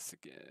try this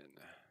again.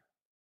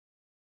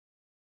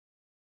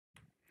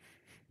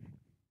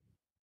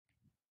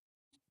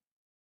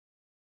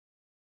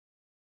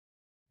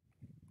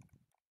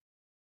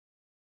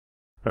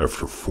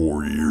 After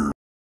 4 years,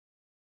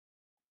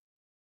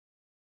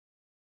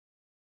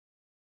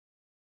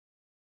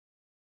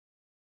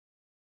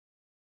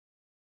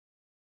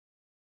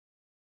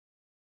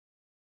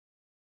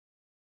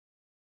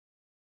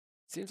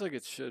 Seems like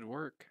it should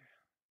work.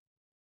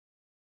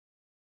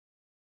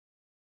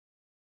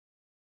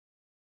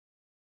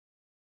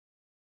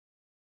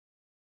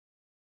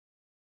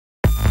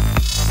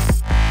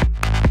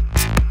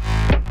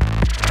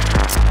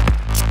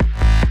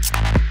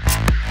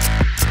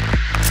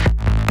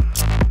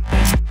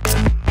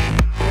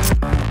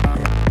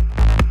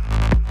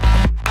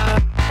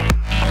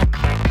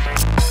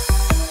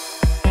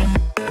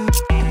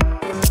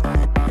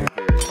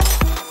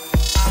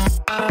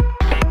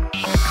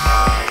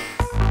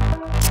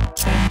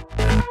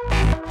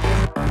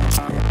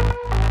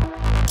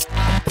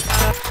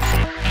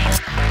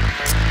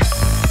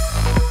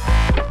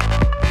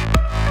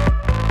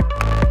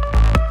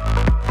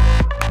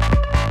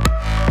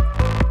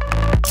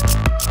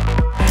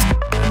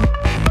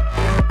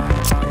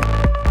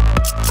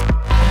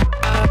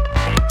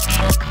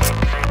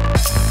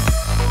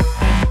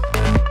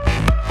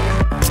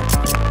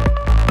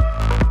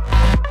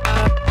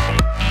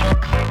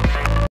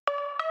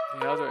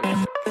 How do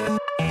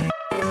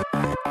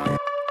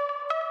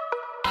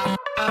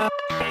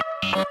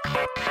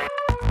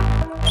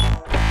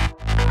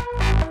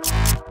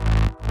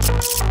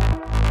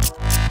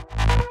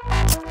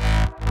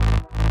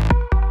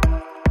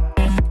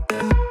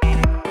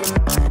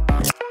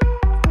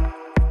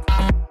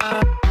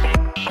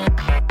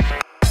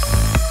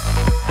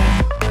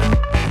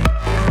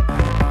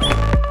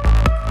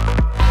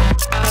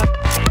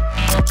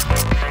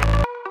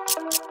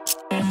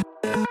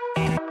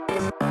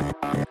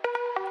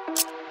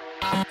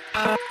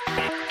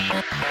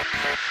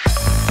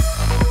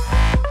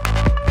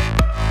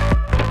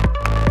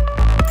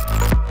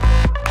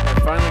I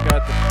finally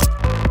got the...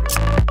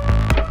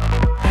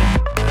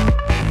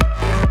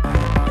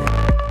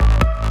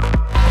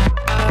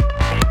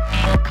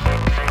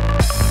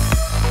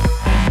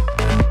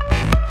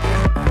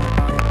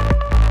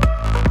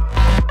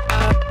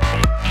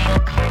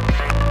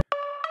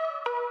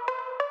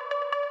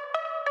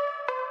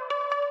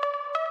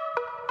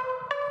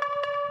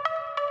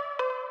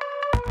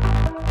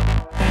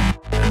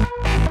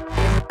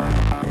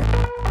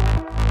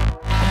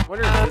 I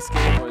wonder if this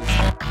game was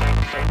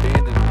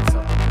abandoned or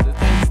something, because it's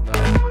just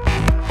not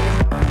working.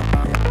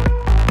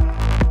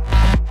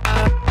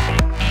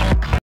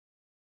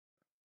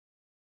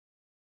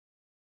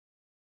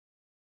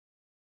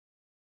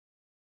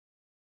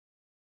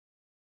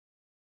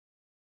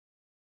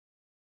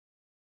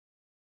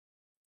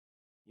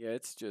 Yeah,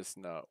 it's just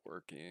not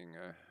working.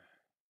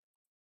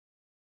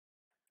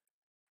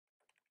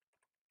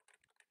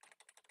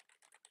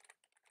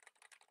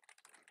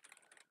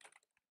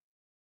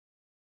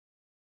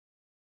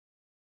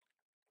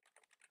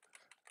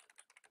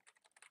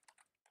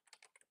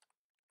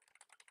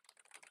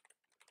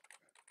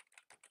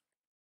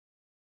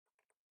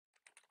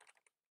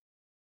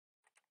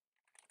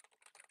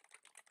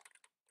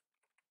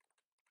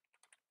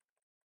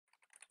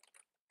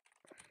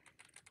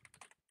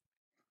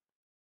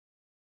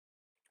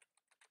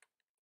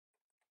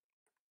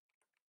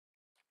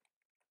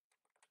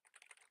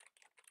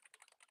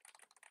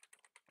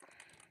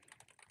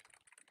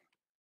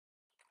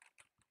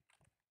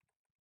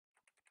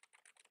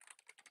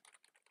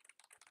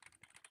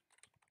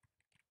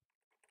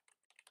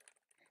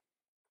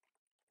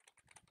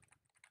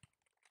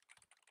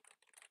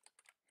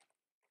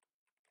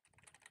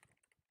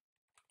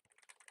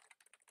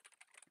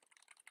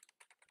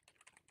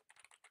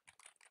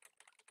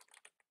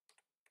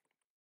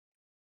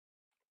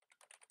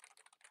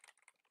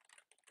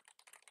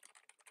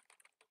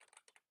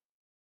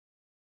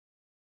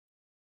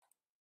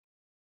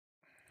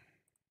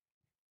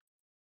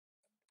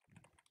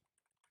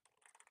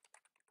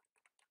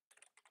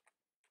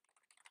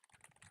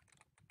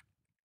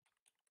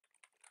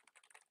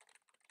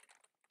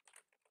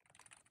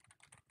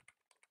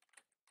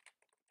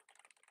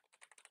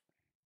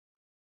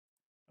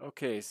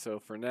 Okay, so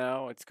for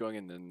now, it's going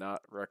in the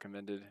not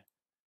recommended.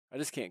 I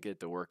just can't get it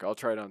to work. I'll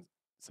try it on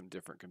some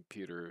different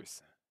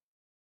computers.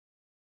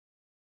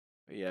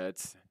 But yeah,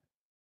 it's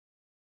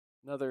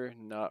another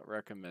not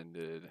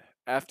recommended.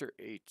 After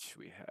H,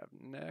 we have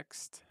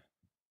next.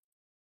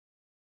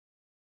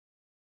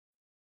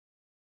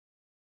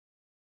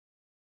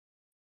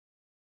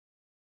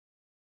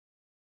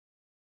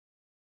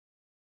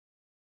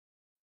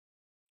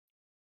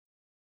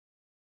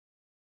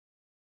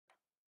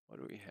 What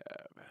do we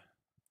have?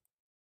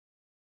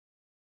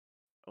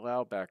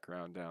 Allow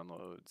background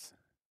downloads.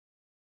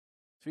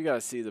 So we gotta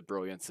see the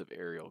brilliance of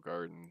Aerial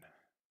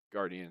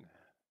Guardian.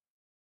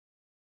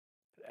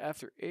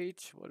 After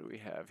H, what do we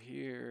have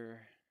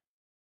here?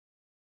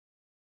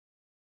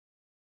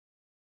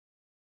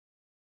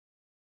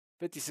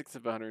 56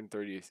 of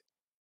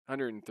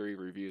 103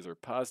 reviews are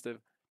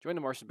positive. Join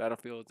the Martian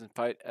battlefields and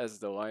fight as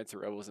the Alliance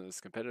of Rebels in this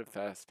competitive,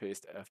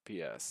 fast-paced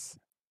FPS.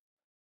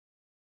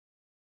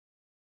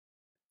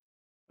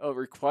 Oh, it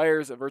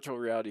requires a virtual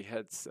reality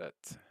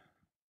headset.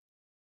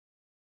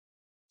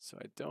 So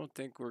I don't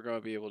think we're going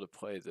to be able to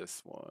play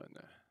this one.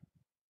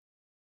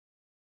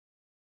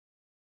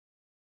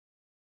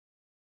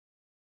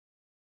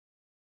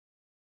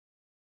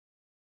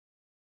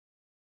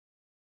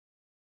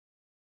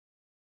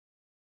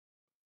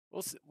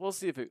 We'll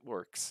see if it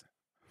works.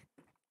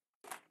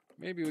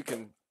 Maybe we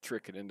can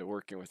trick it into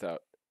working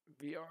without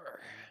VR.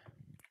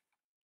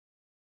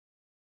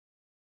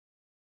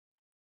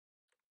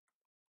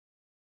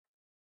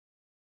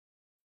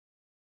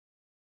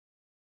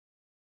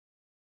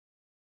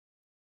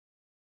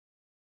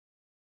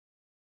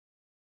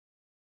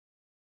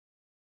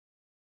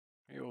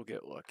 Maybe we'll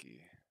get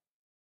lucky.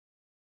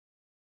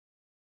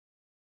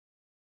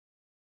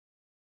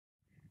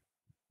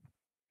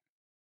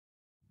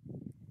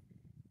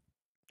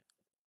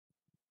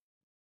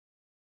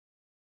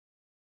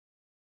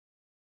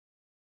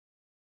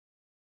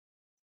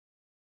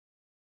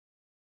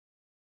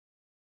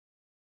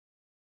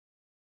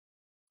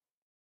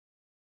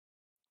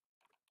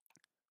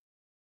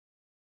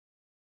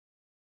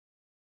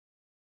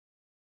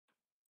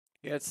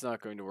 Yeah, it's not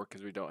going to work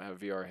because we don't have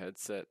VR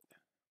headset.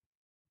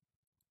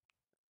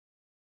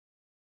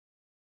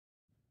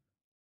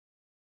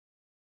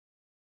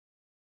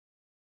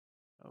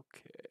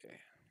 Okay.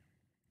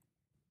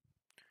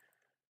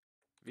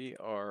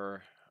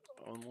 VR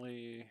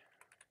only.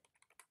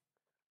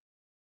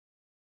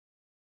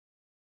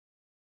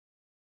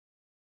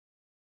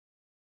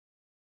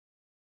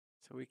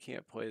 So we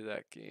can't play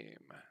that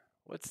game.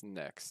 What's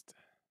next?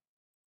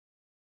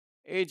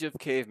 Age of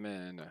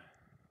Cavemen.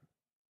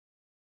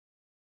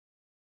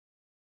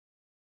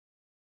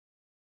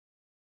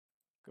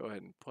 Go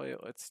ahead and play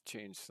it. Let's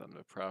change some of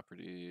the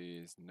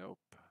properties. Nope.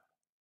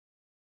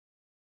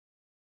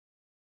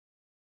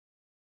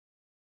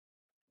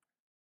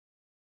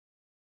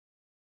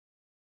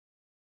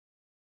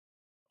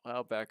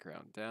 Allow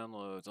background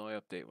downloads. Only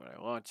update when I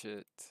launch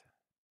it. Let's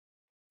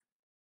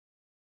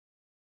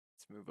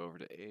move over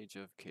to Age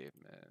of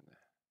Cavemen.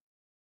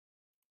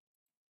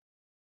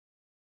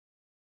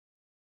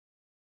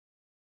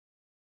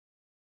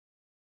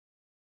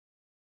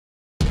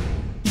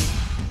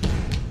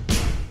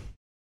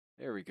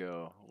 There we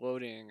go.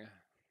 Loading.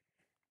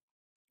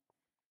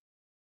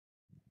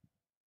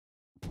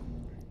 Got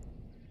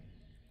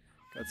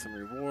some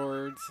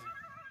rewards.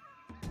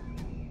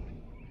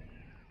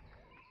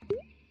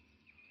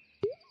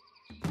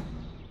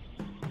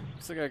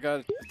 Looks like I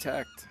got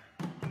attacked.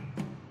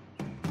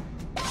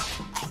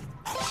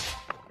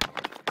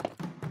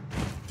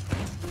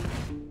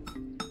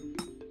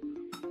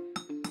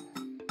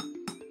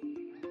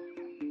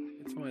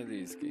 It's one of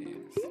these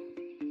games.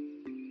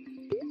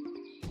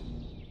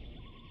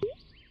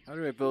 How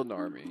do I build an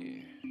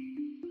army?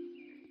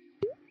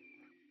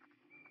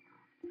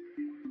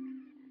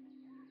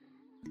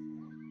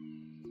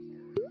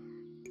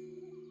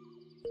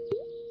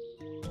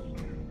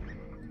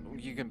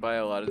 You can buy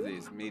a lot of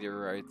these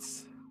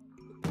meteorites.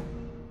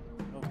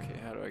 Okay,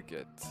 how do I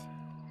get...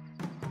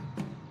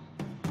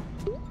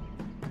 Okay.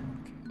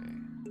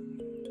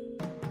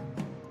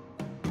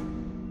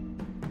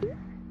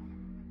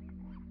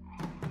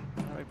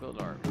 How do I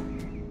build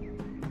army?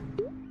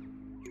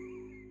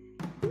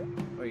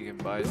 Oh, you can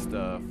buy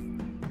stuff.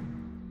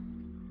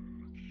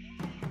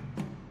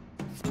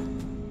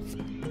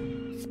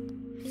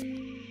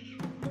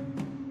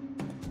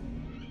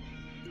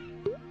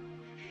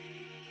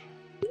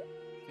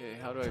 Okay,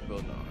 how do I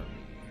build an army?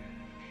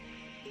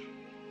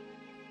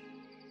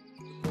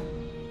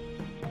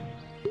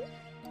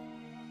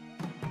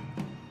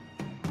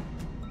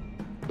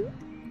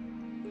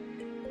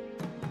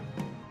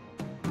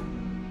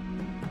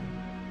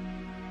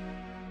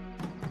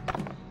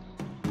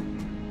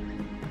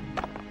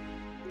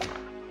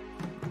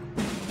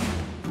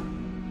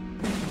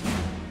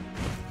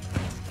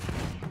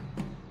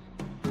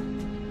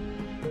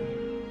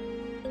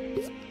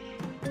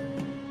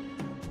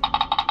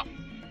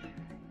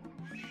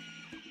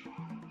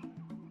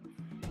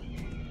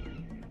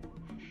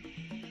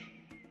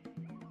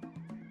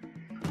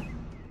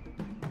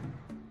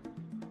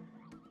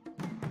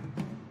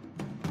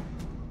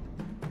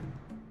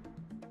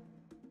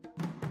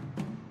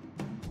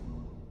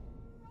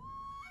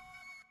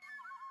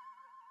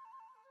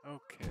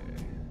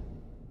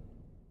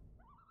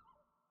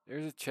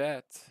 There's a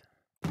chat.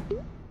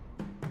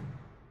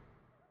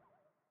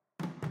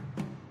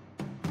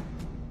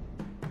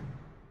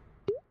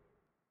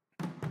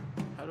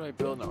 How do I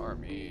build an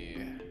army?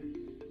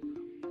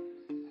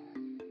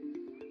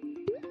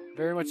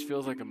 Very much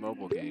feels like a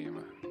mobile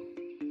game.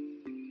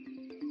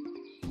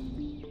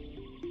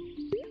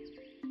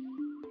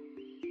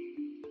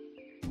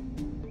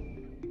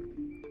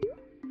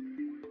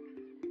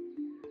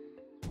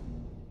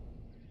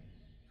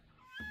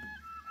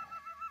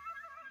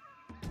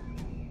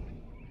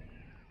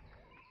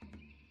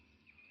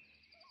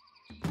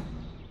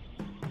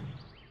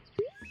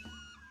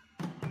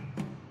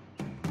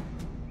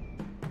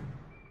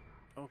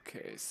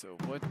 Okay, so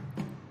what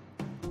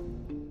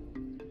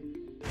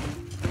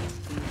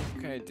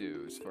can I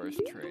do as far as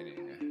training?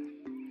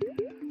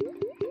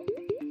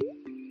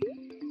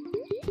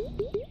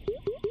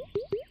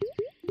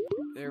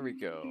 There we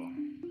go.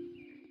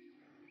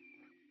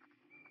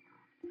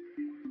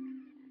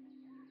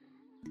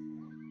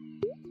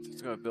 So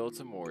it's gonna build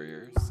some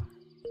warriors.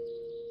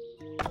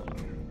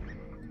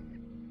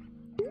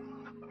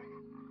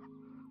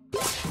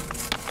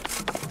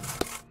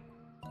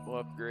 We'll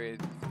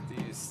upgrade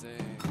these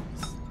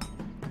things.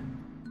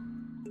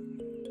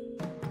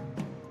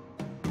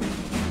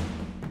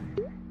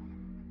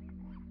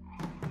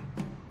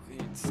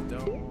 Feed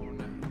stone.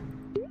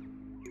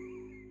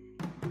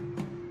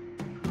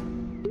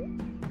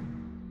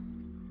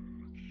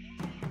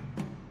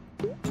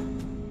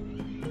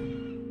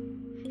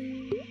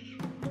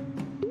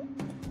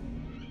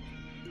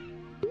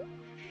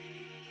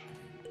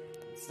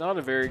 It's not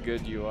a very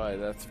good UI,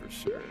 that's for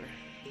sure.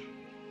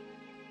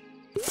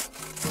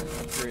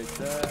 Upgrade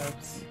that.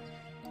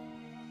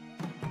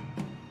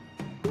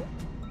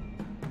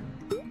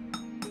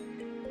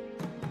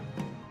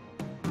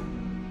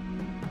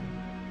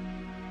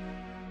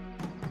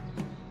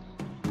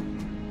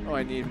 Oh,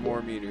 I need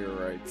more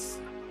meteorites.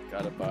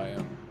 Gotta buy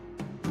them.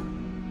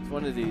 It's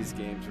one of these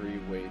games where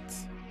you wait.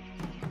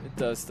 It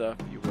does stuff,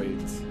 you wait.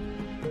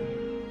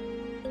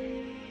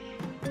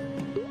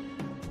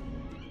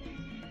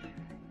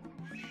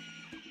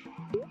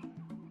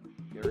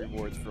 Get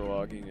rewards for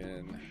logging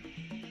in.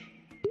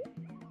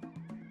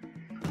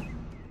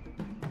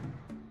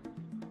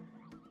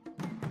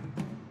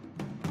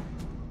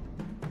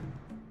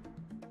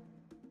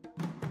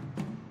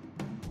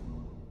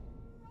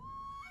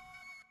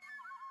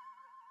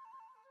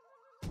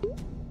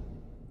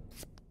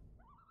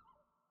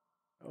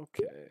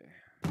 Okay.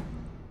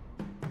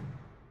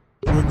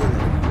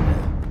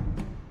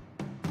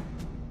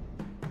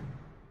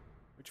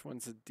 Which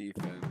one's a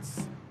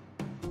defense?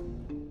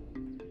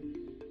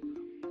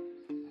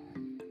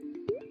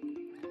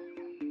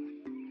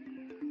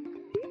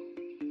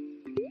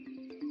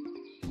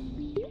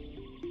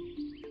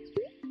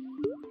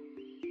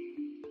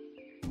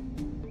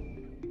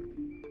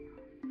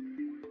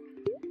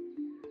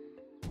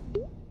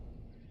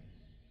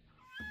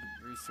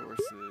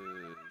 Resources.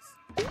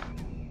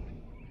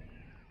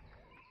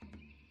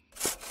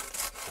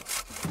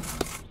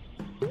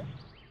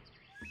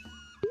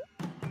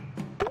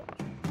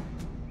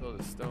 Build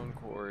a stone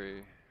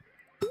quarry.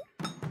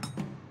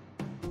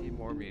 Need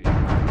more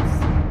meteorites.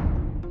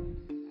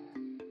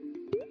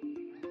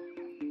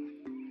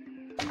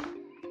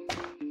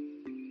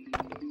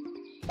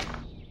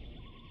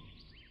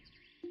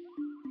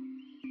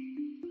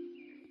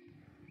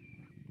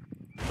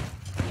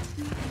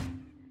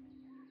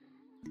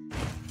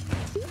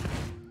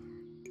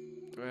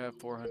 Do I have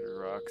 400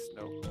 rocks?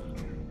 Nope.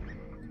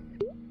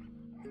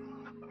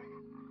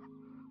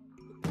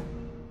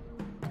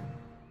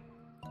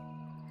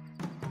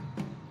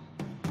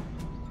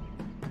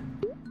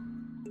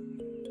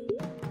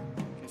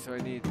 Okay, so I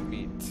need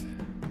meat.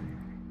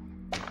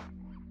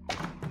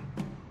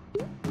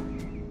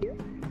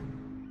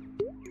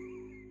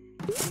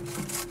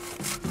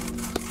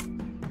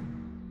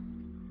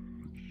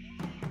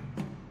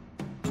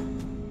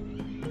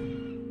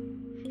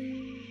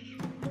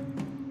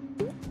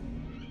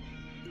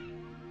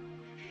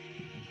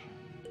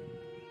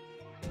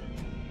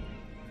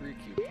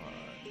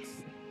 Coupons.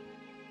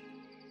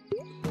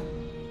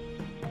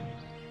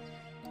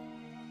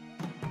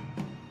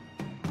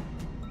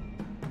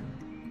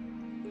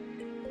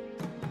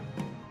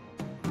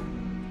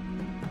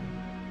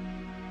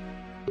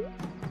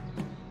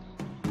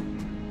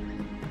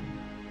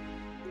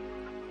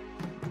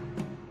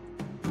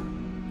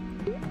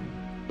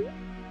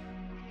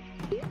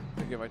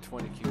 I get my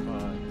 20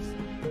 coupons.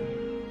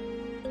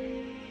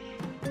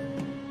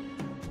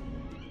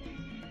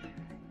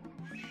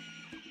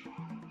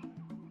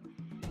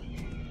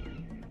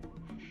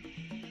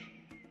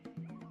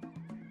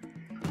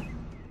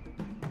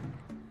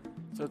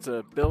 So it's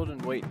a build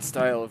and wait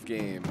style of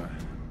game.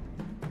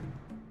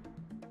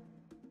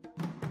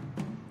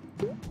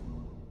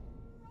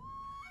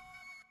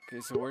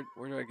 Okay, so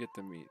where do I get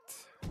the meat?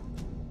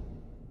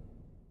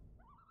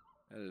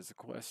 That is a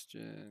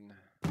question.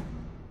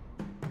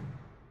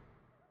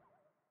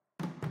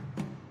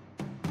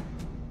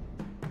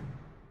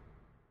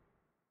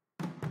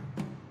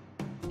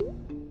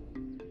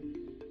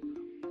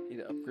 Need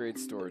to upgrade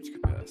Upgrade storage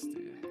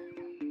capacity.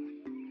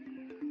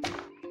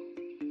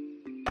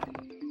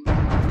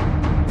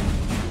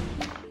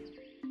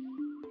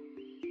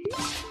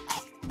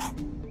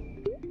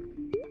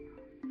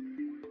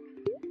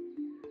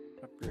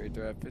 Upgrade,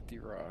 do I have 50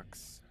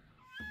 rocks?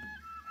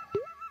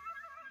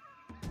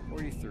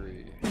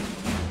 43.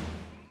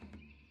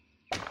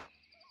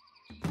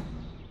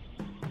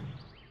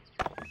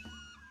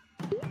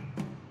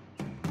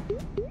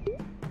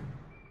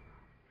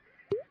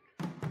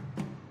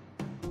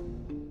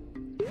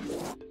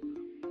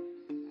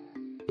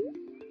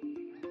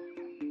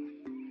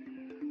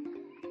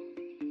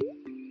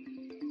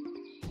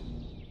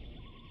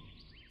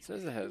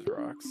 Says it has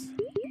rocks.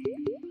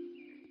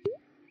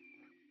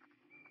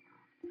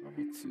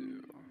 Level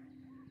 2.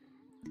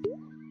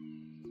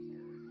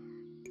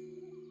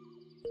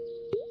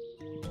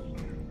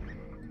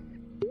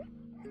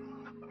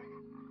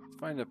 Let's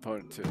find an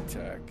opponent to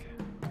attack.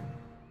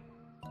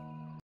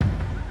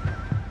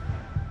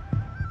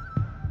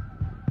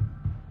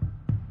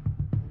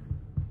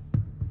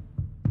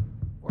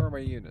 Where are my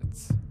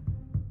units?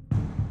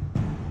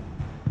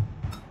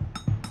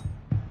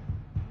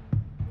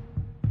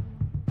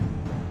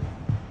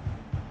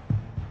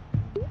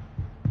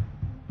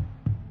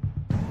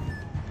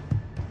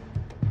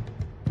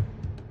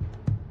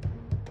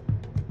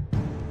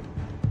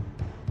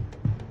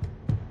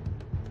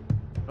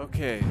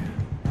 Okay.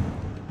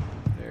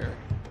 There.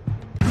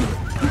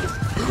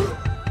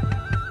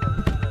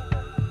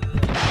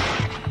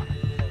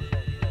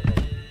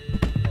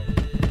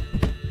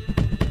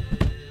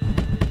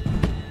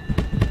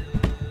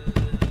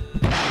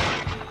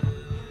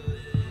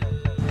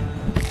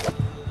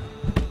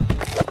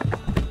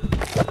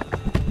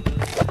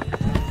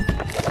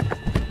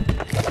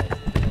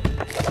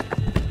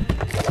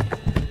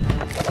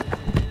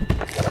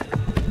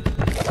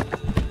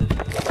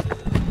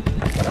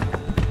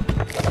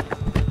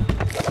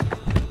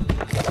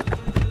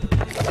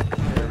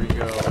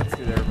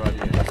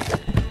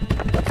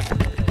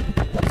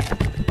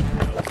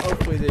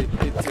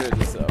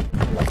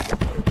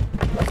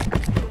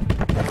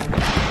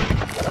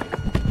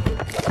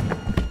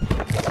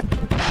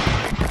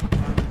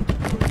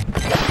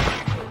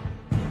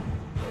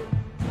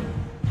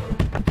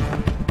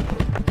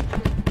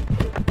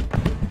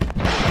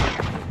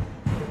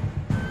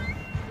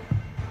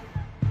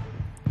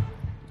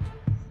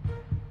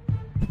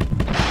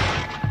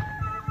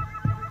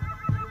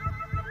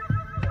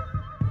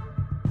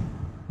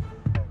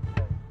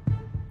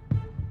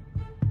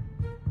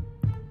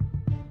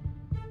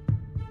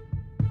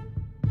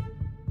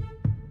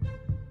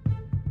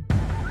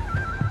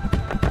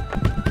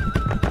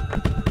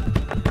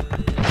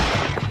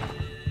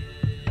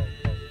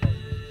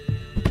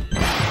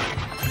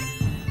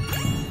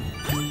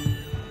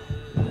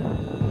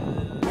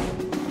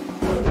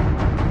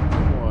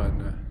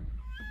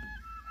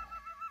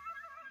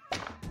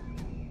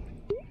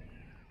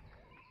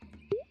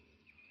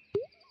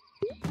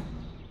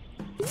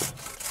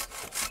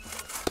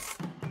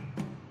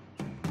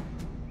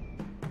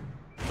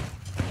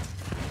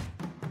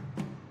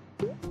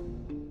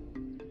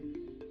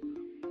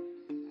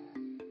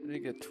 I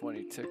did get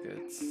 20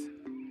 tickets.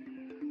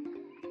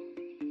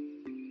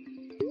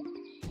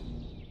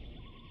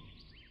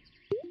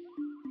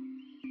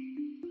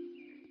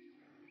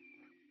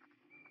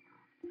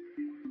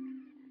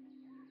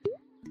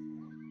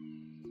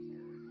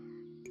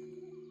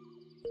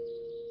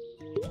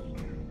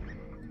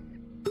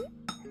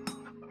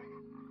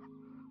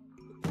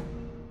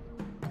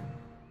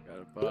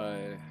 Gotta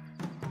buy.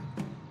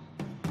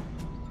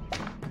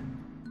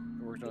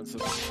 Worked on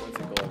something that's gonna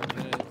take 11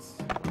 minutes.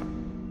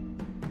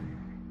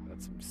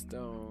 Got some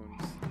stones.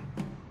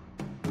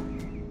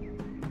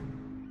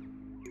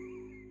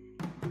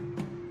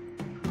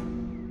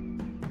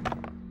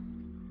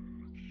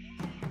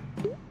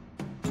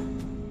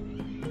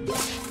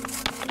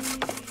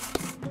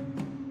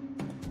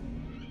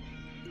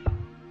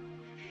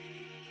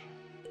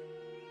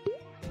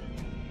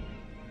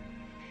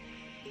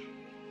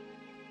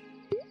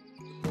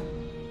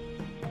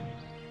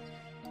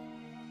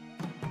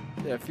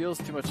 Yeah, it feels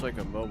too much like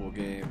a mobile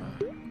game.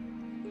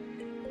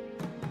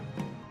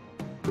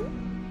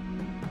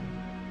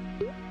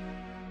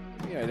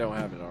 Yeah, I don't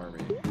have an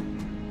army.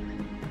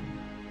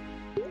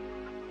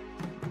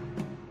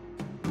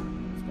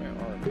 Where's my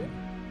army?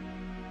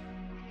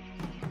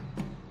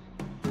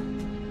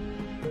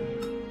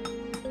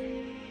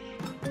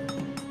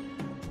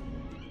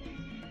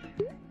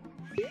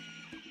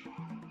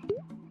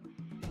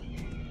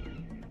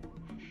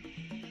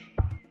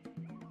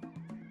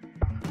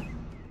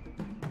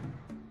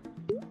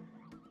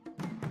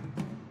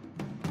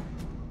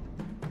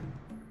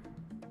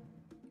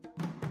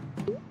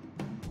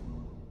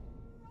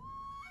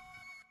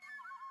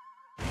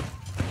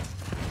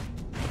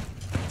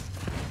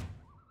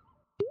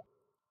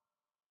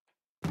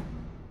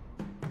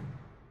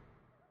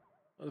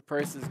 Well, the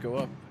prices go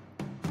up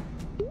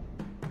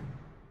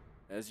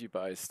as you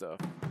buy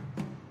stuff.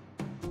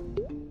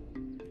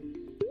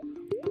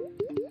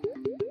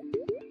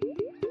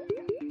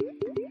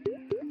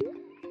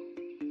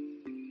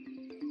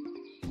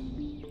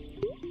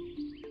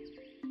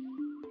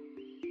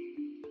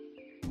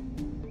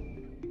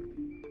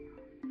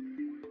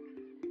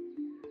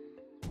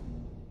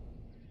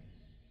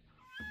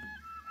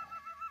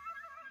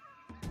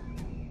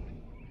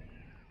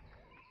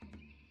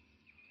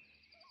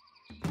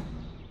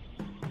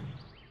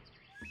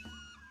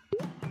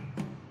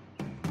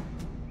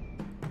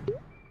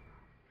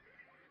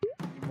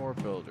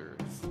 more builders.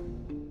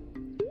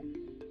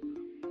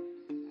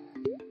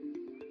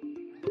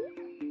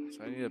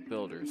 So I need a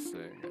builders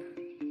thing.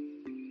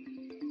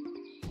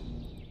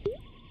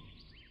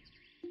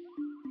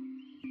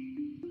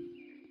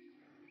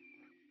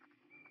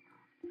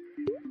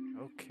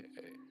 Okay.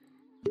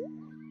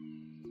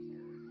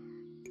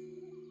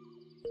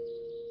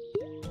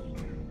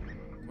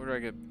 Where do I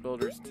get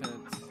builders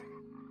tents?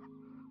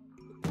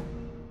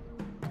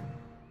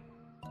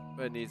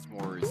 But it needs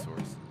more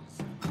resources.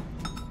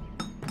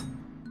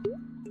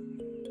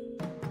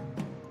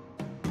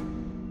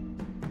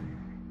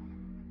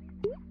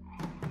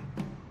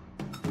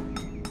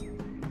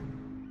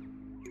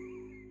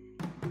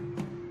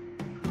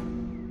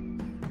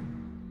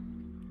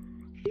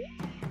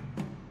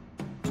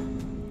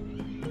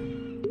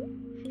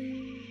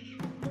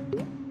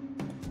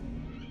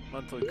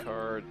 Monthly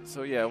card.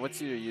 So yeah, I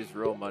want you to use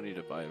real money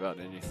to buy about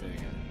anything.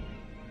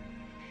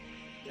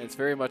 And it's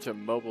very much a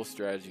mobile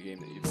strategy game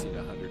that you've seen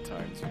 100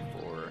 times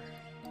before.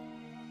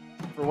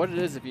 For what it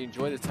is, if you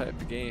enjoy the type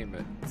of game,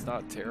 it's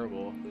not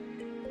terrible.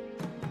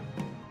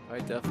 I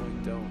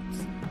definitely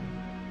don't.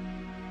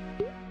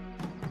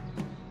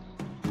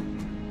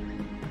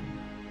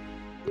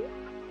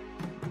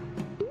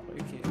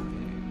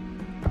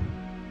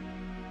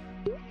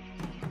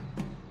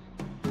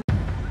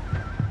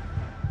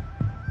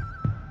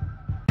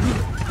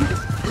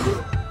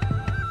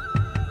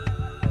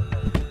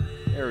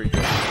 There we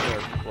go. There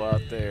are people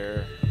out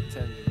there.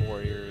 10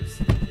 warriors.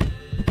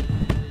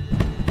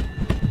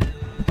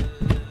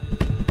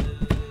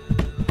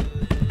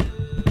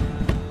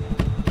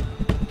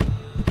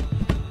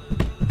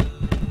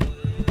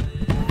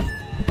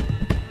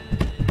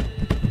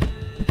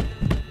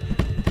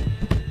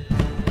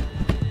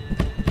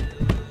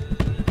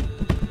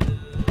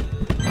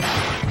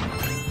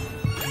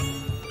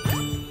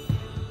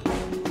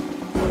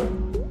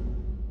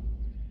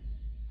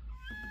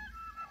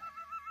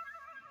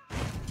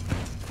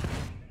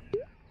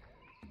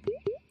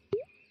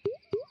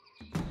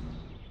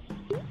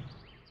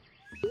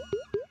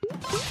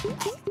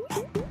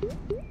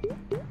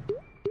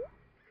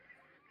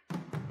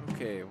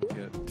 Okay, we'll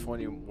get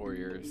 20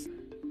 warriors.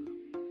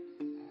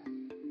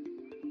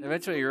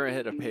 Eventually you're gonna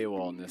hit a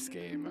paywall in this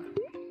game.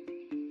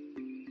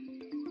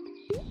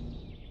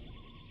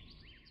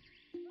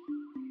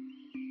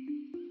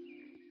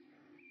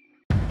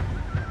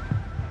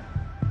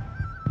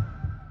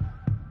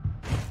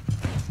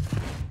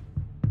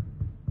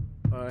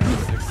 Oh, I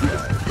have 6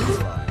 guys, that's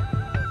fine.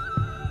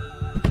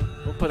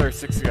 We'll put our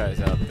 6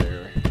 guys out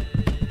there.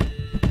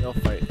 They'll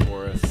fight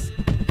for us.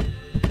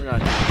 We're not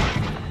doing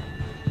anything.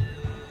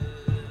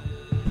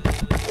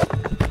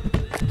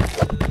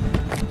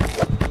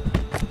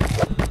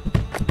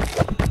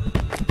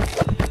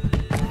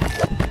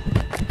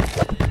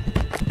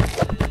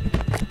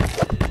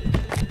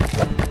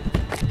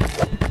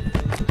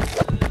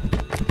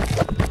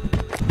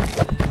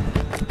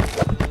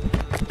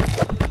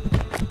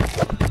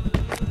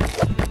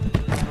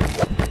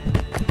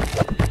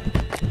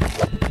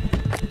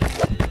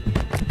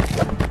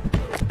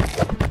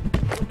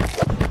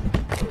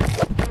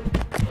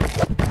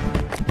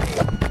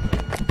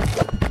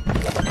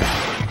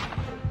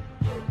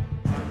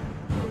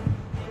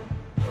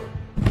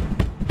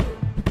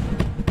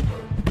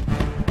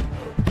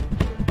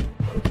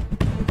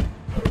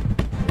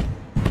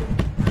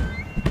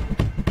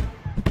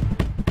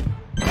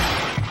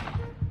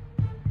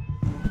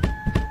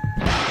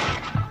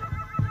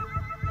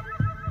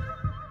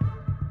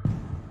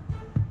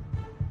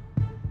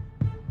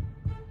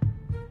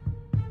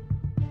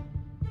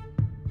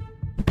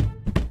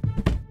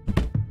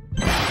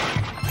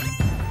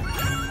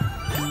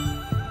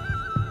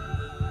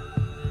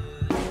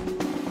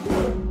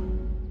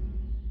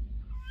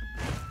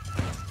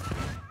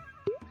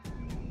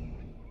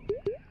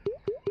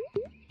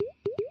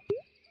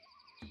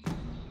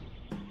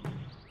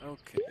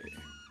 Okay,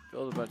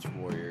 build a bunch of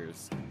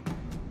warriors.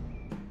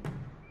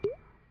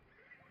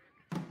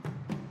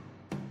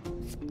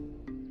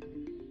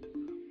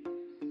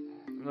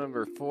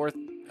 Number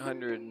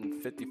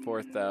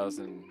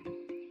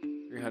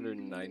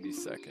 454,390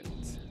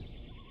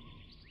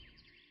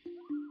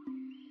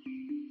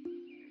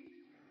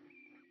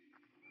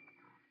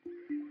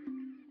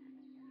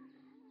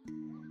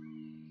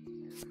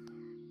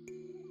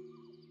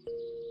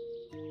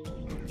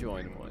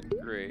 Join one,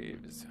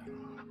 Graves.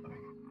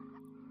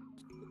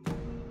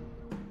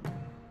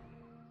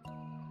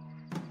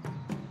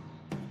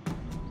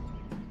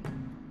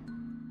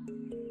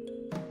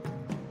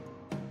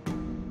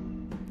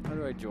 How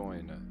do I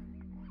join?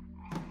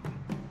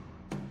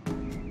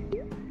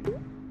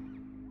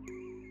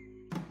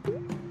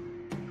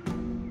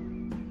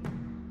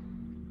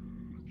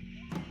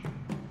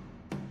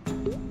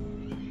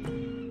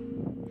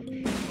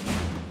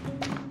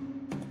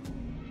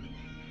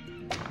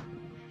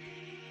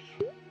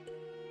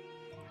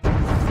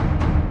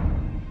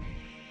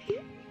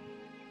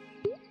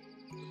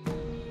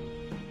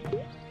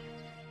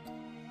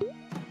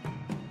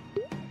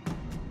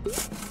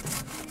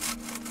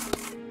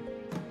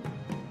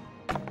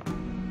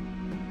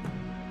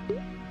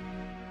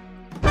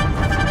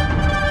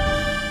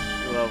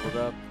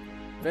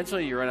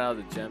 Eventually you run out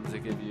of the gems they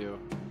give you.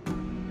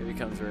 It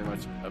becomes very much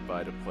a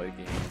buy-to-play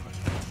game.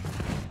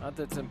 Not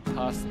that it's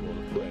impossible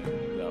to play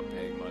without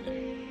paying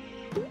money,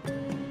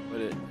 but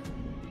it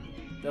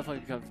definitely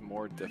becomes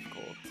more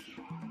difficult.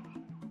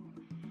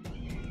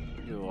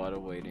 You do a lot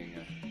of waiting.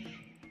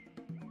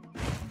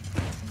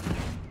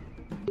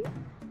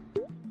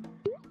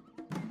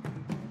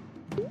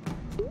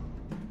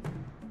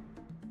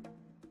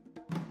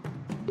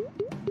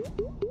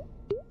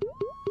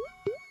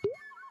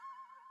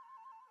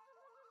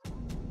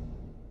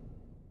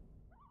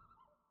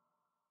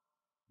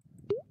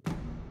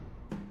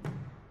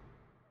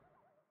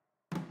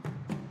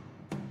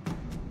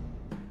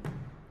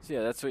 So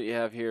yeah, that's what you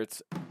have here.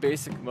 It's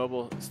basic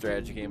mobile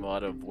strategy game, a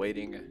lot of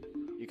waiting.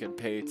 You can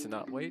pay to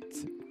not wait.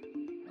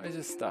 I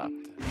just stopped.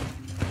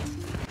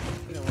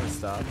 I don't want to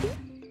stop.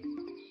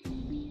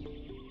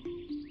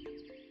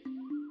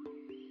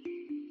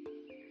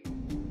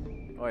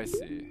 Oh, I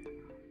see.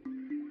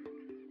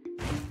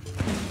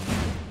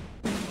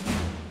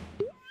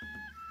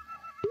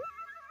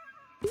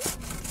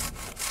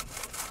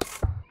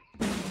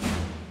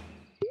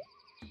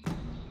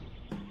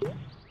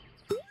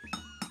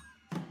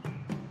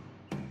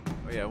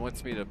 Oh yeah, it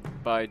wants me to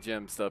buy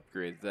gems to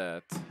upgrade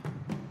that.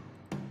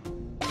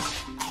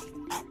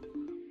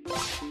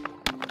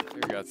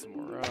 Here we got some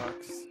more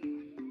rocks.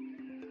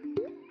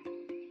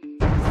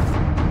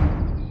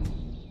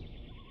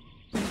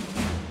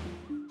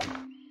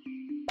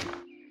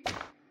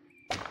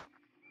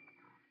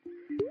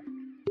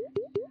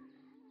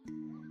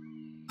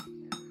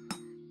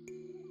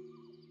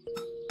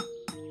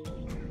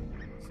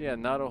 So yeah,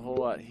 not a whole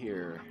lot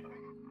here.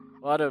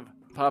 A lot of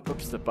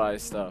pop-ups to buy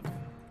stuff.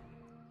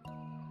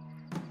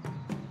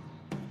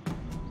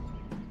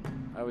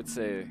 I would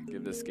say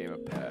give this game a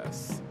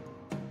pass.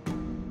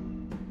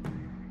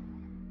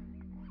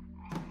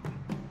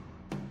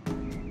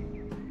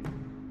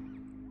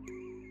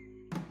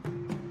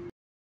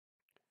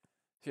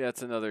 Yeah,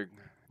 it's another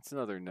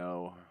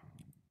no.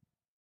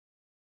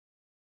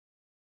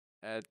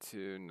 Add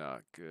to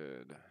not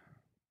good.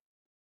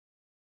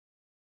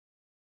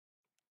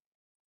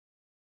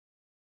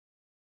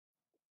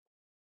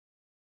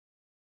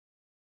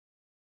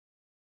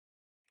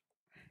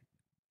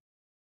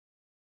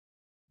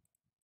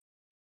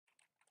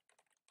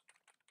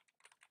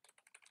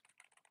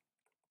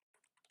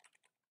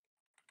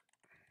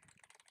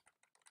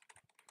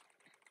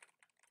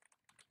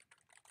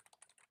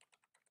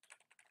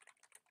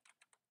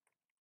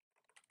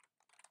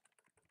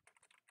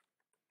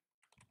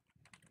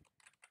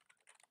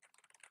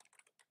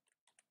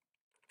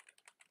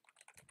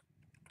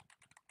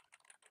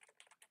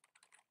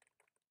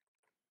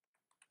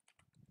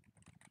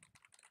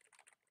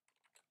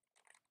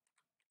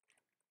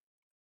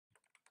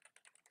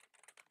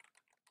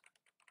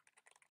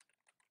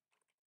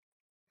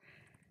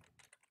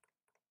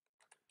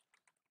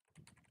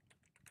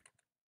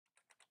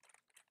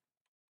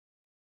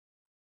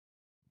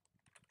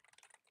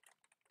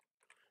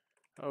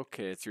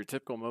 Okay, it's your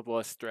typical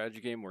mobile strategy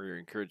game where you're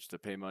encouraged to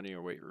pay money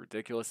or wait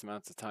ridiculous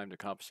amounts of time to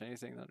accomplish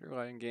anything. The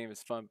underlying game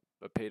is fun,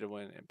 but pay to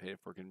win and pay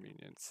for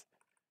convenience.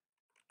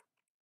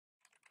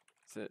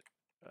 It's a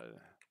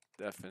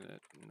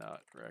definite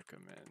not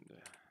recommend.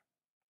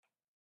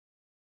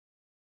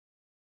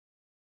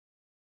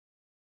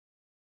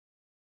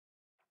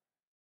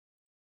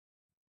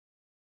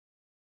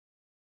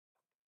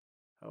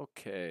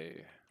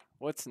 Okay,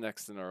 what's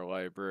next in our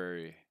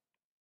library?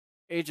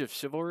 Age of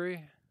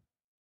Chivalry?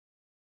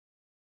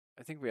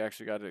 I think we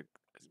actually got a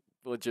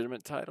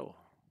legitimate title.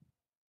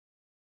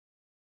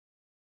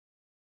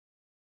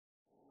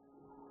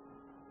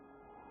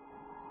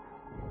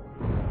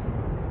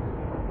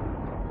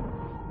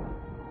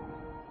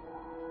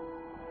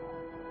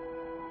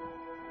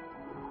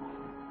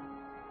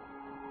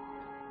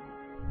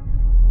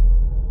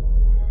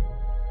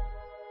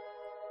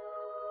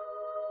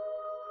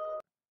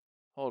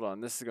 Hold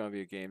on, this is going to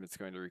be a game that's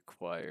going to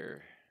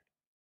require...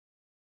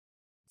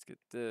 Let's get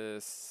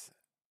this.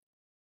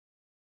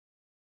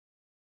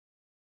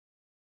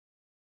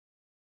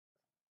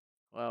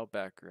 Allow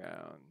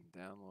background,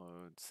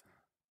 downloads.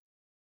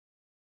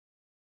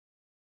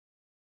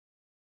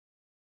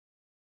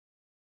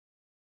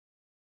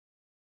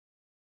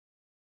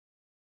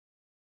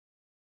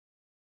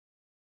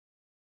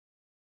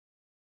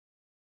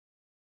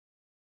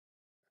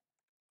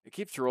 It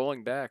keeps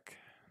rolling back.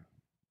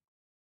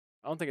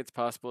 I don't think it's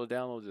possible to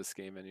download this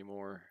game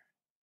anymore.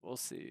 We'll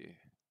see.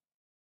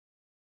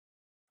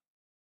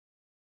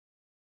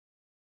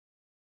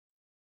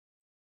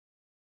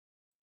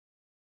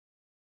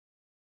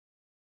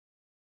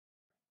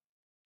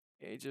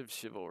 Age of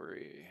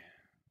Chivalry.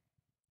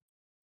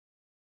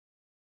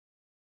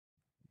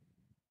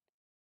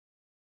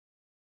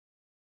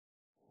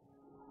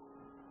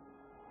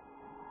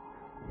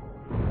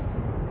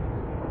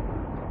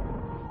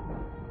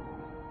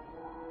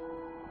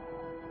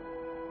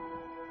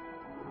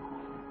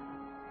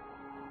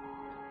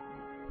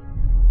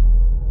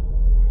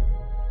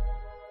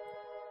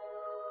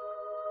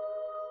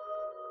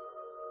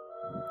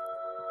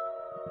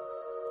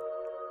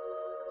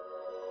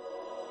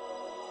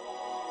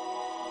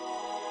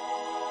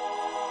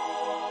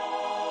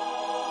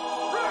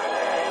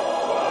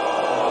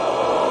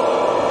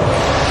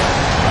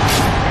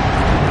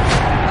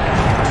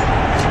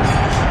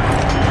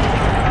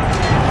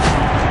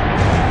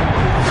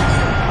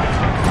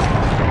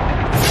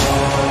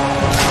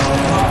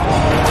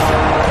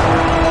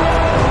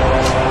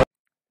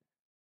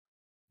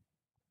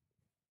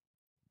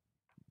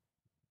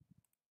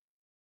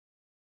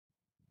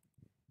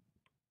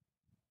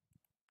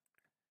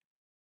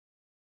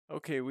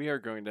 Okay, we are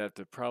going to have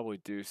to probably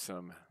do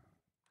some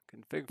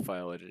config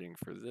file editing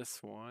for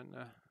this one.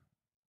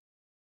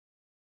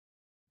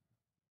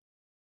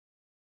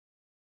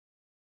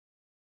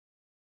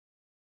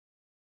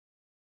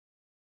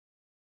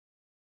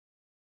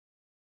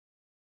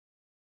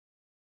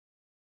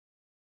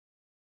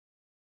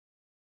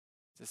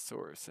 The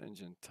source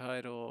engine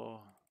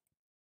title.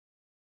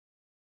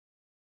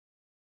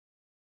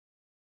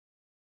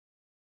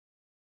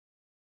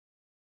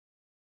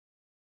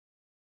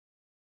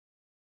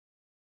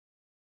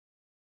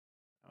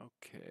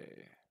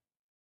 Okay.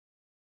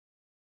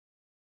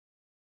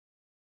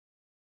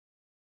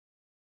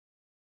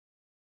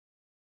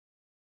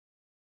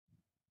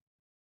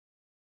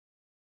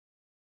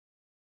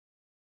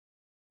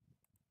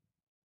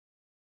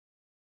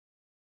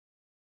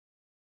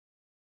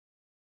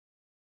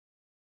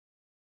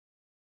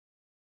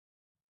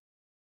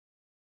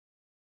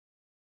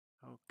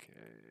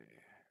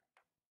 Okay.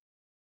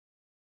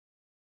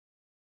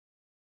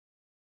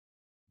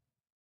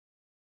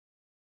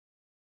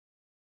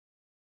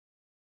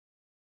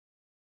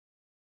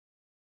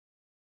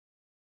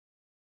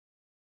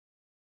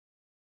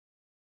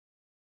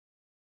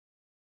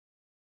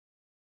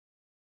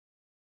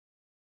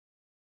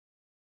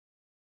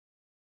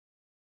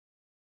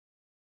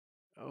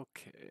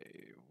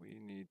 Okay, we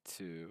need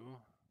to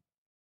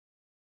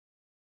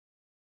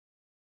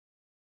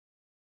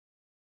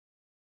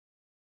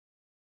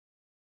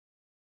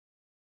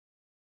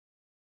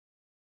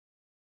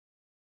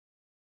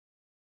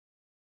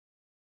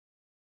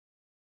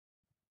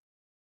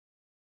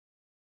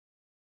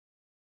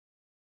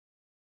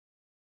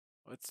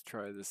let's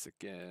try this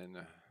again.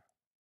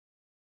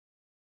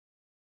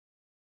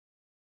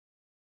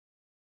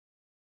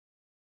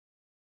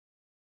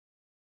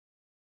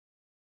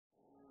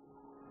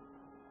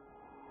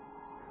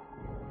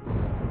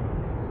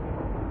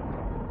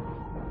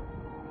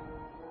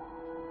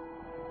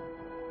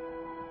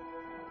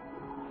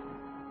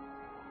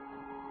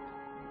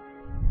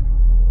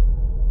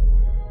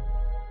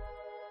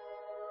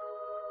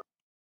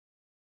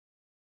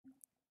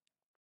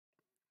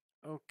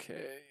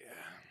 Okay.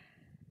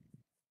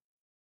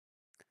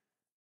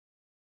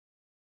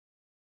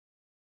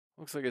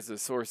 Looks like it's a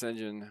Source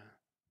Engine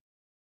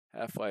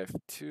Half-Life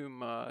 2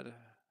 mod.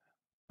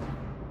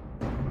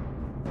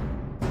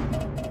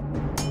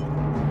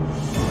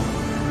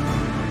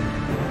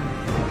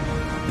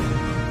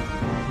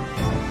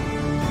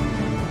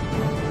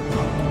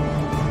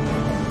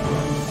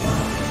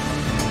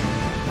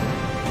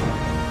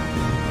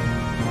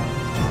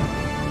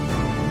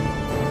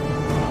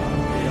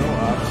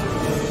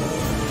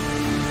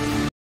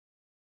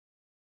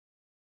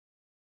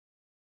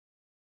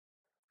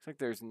 Looks like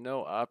there's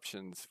no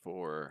options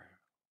for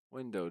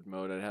windowed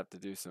mode. I'd have to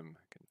do some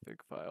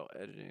config file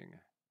editing.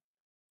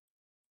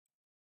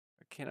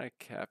 But can I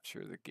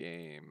capture the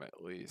game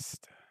at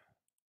least?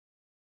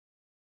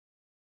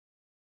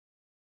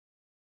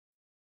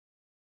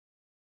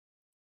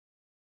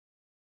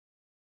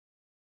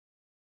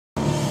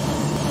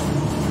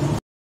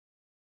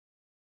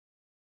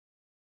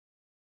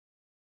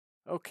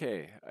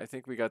 Okay, I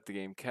think we got the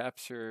game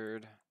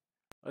captured.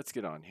 Let's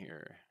get on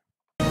here.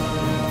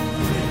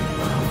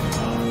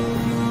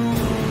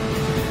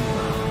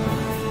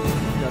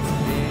 Got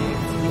some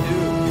games to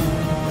do.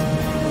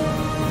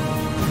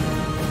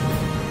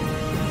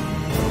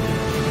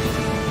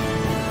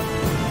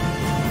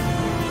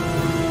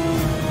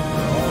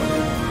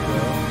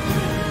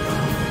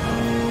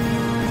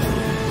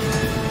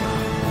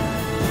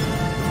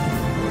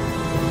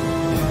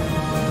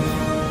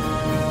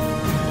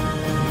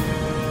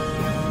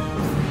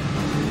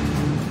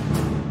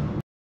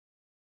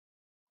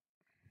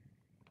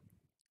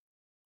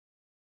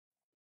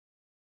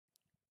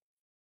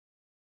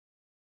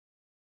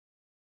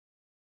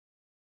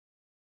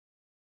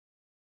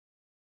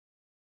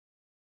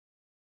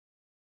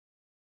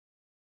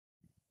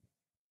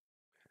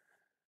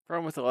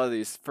 Problem with a lot of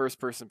these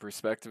first-person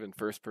perspective and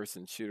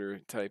first-person shooter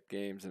type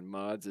games and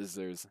mods is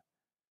there's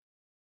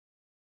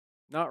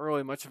not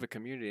really much of a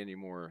community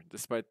anymore,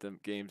 despite the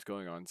games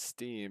going on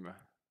Steam,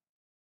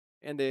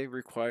 and they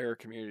require a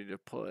community to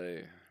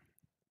play.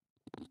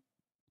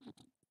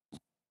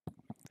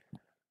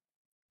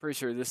 Pretty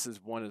sure this is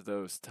one of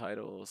those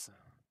titles,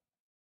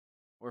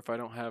 or if I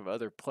don't have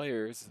other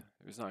players,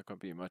 there's not going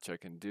to be much I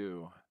can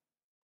do.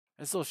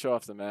 I still show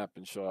off the map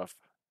and show off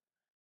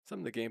some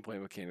of the gameplay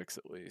mechanics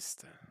at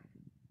least.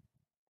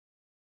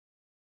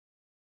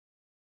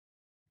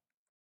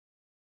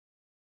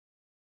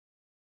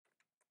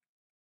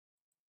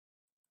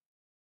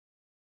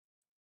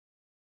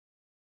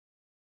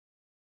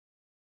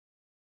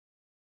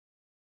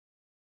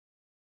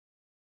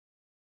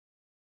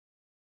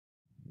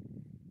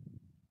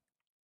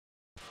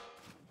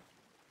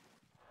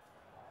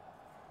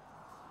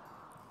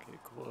 Okay,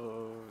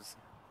 close.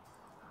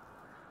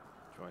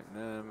 Join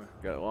them.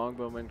 Got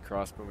Longbowman,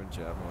 Crossbowman,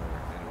 Javeliner,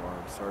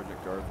 Man-at-Arms,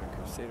 Sergeant, Guardsman,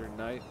 Crusader,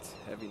 Knight,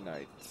 Heavy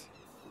Knight.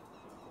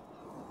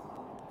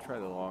 Try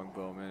the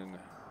Longbowman.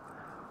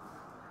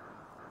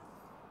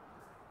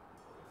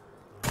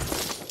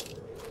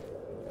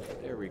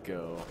 There we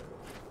go.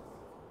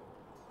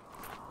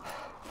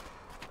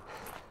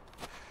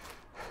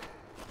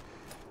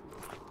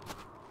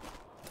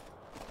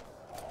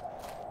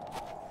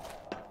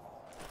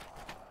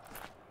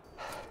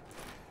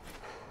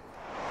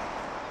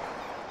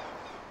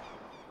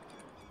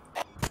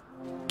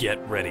 Get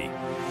ready. We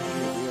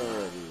are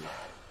ready.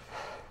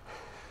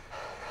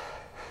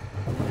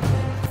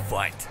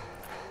 Fight.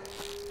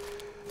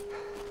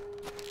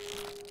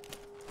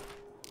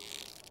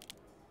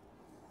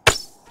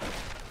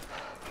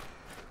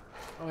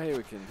 Oh, hey,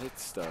 we can hit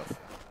stuff.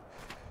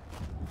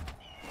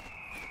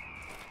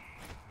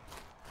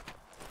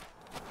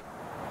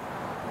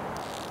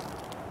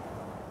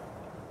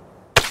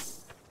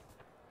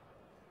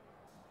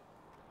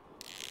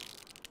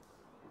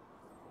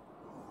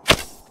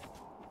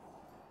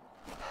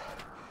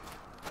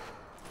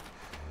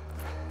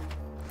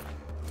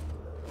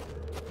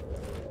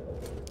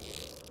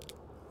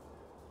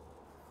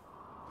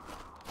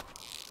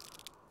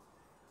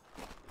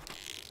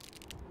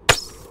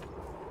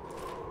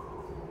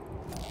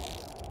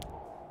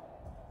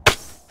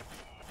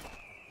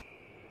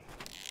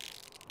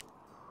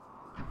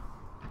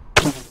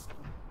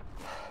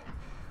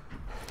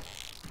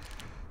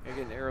 I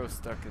get an arrow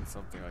stuck in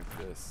something like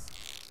this.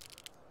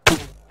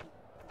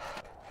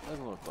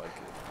 Doesn't look like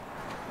it.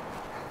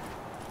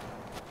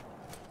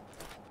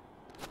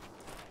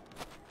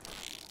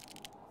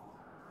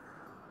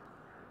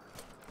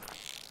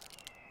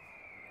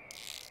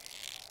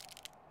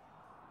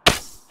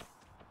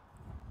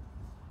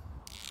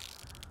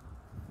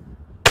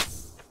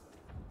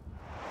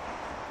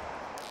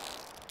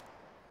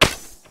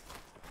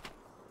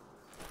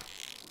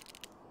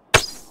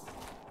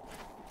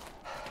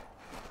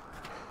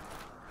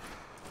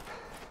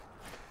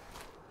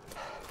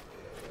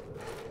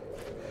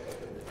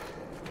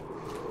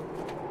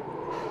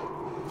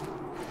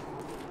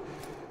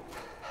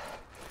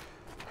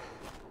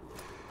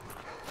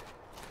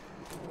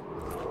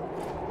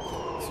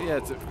 So yeah,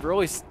 it's a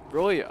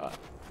really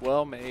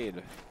well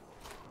made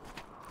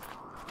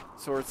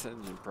Source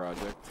Engine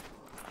project.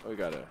 Oh, we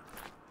got an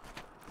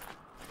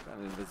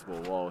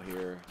invisible wall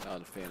here.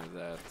 Not a fan of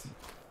that.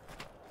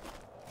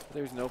 But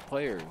there's no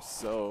players,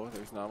 so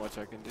there's not much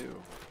I can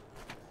do.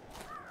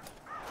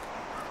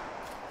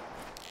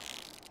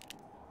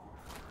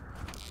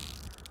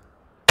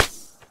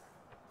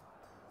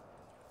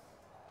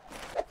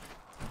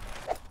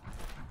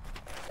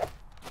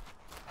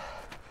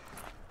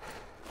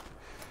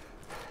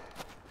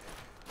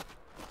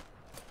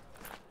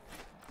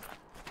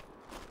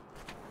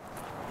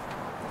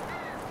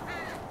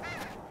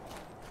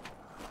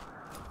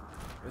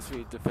 Guess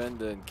we defend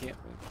the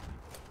encampment.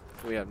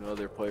 We have no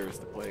other players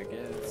to play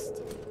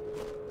against.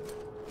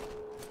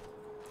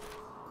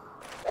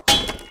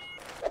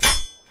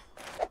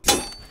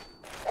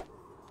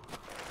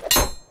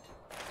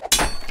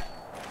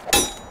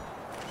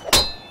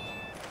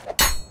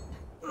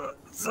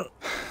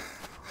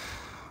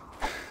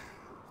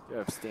 You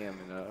have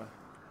stamina.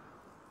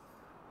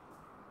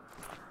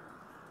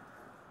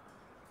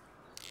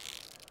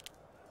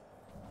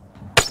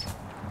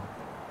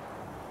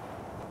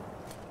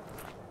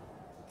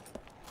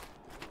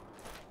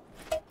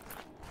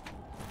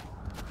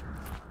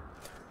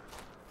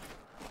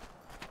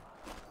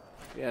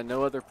 Yeah,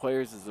 no other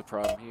players is the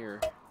problem here.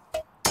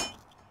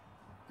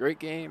 Great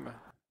game.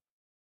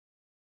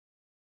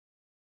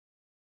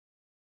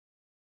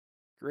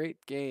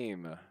 Great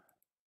game.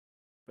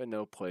 But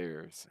no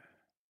players.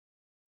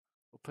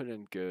 We'll put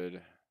in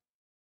good.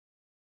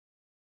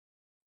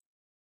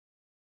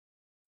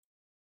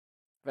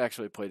 I've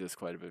actually played this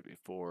quite a bit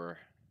before.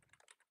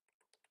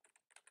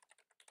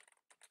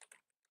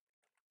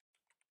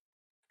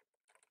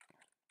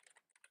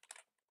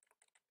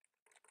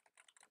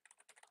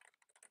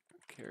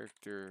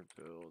 Character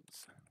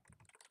builds.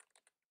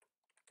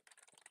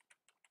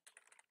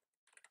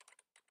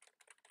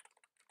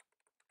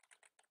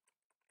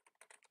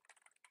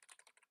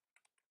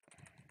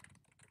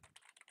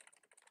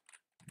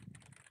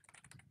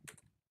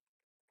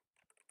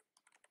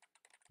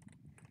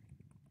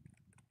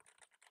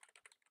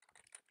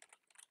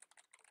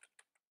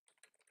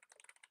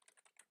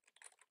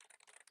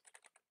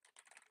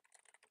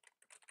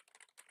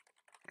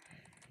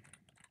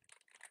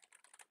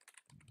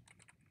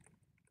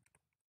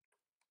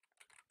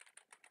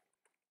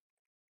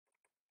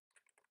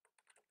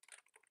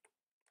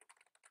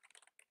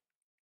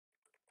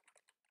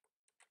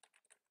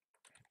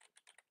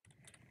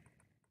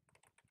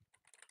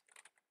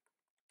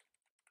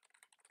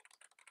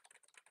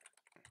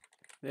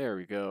 There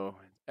we go.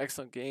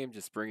 Excellent game.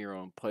 Just bring your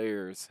own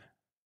players.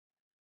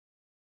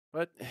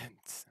 But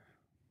it's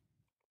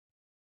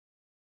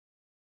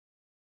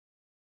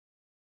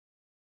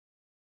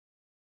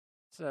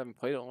I haven't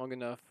played it long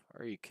enough.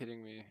 Are you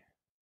kidding me?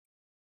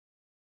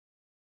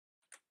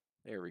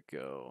 There we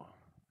go.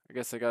 I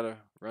guess I gotta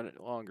run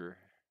it longer.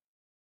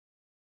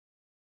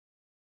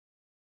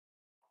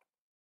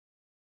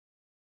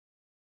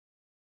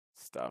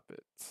 Stop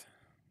it.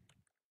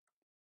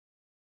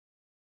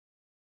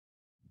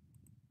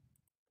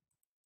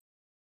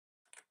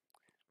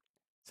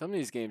 Some of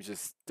these games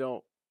just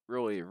don't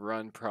really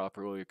run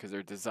properly because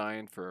they're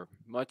designed for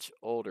much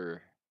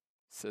older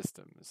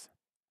systems.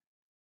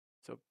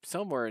 So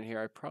somewhere in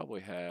here I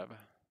probably have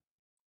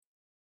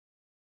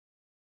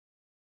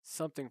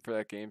something for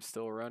that game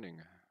still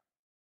running.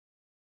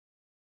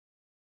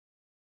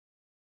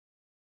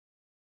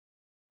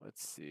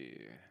 Let's see.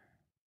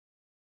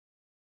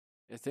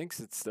 It thinks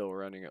it's still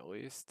running at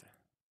least.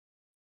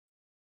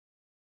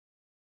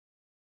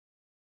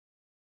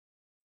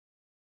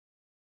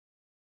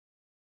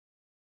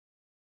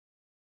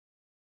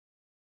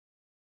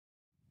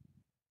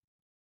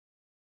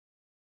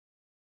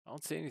 I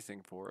don't see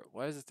anything for it.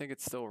 Why does it think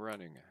it's still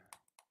running?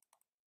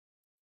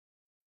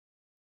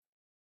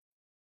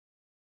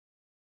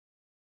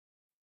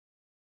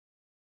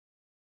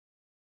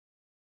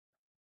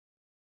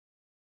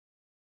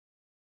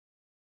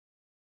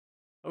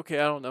 Okay,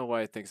 I don't know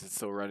why it thinks it's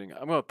still running.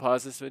 I'm gonna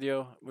pause this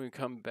video. When we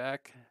come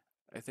back,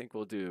 I think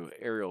we'll do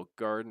Aerial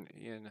Garden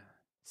and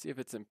see if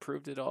it's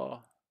improved at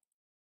all.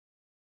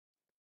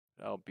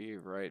 I'll be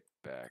right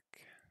back.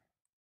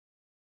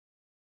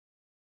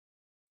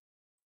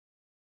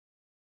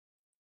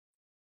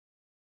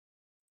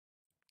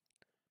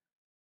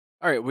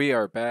 All right, we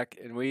are back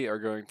and we are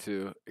going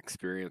to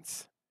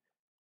experience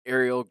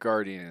Aerial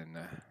Guardian.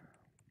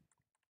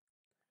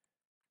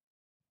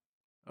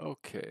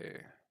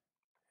 Okay.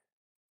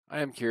 I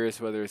am curious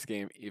whether this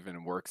game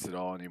even works at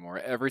all anymore.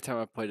 Every time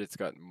I've played it, it's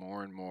gotten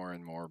more and more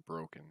and more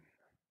broken.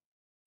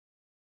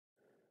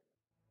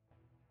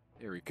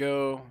 Here we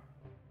go.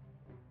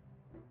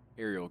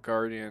 Aerial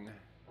Guardian.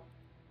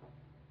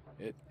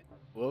 It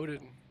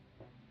loaded.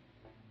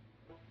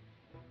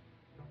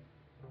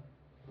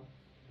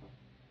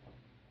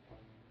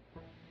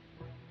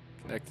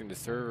 Connecting to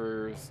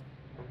servers.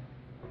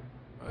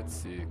 Let's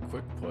see,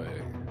 quick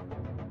play.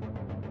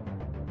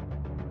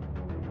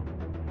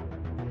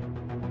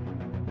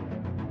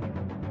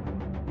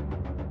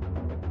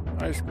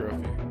 Hi,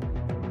 Scruffy.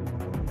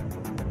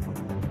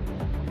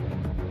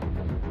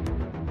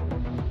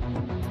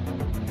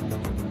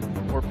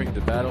 Warping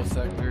to battle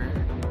sector.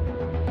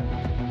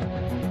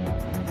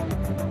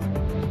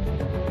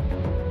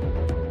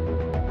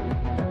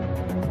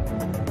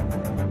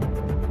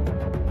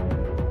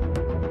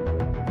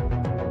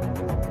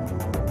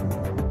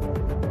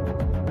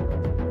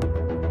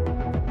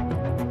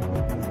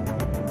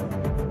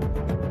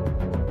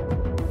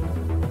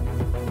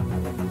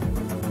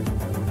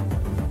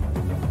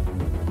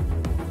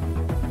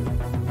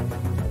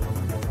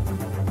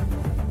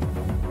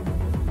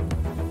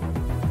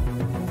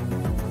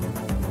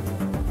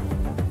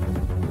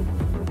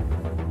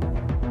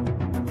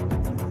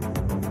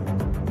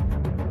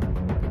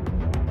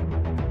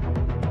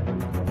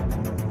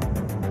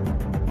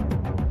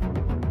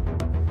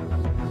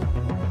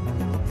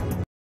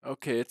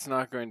 Okay, it's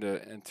not going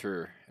to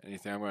enter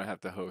anything. I'm going to have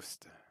to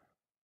host.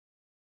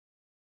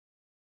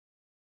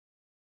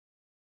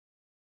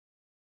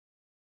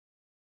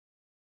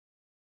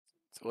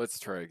 So let's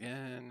try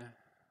again.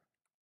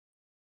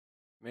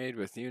 Made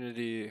with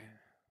Unity.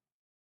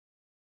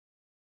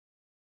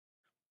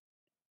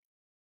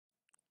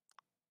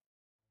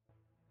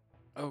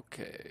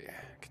 Okay,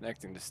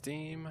 connecting to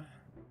Steam.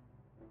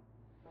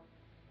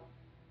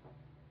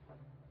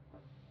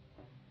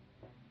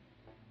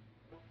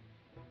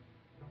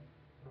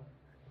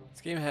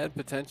 This game had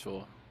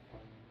potential.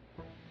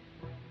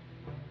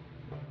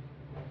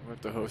 We have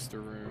to host a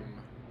room.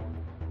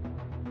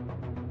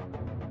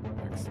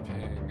 Max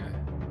ping.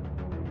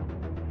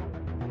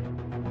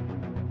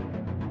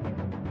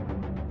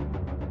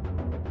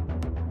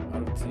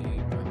 Auto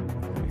team.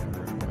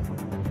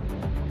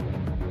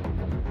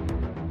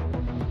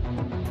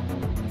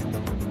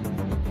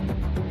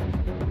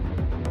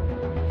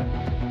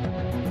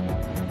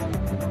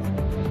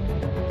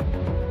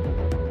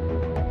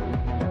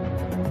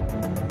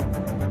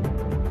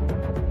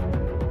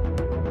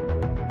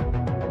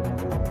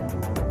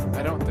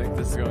 I don't think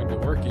this is going to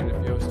work even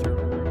if you host your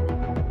own room.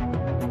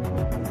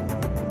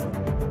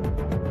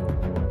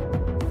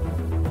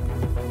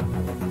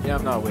 Yeah,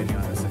 I'm not waiting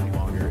on this any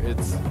longer.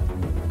 It's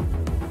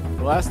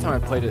the last time I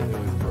played it, it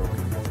was broken.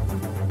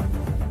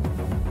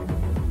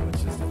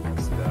 Let's just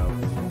fix it out.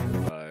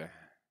 Goodbye.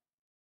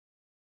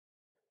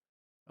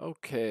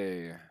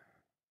 Okay.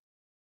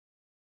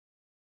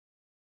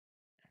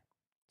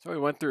 So we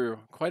went through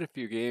quite a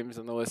few games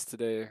on the list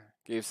today.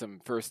 Gave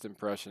some first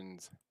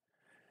impressions.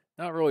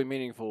 Not really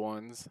meaningful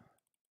ones,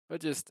 but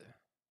just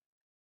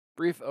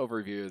brief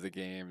overview of the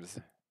games,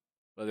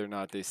 whether or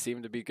not they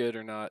seem to be good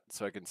or not,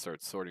 so I can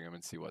start sorting them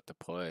and see what to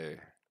play.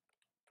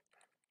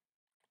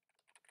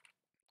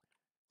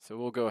 So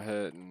we'll go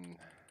ahead and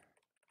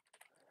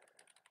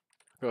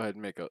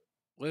make a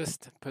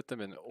list, put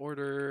them in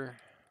order.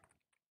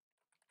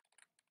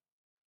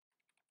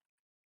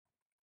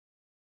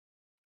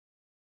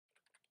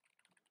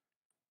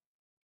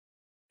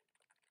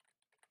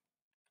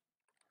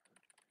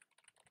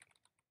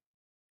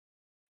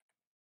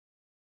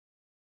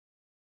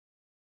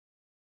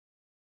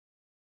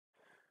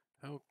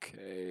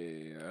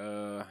 Okay,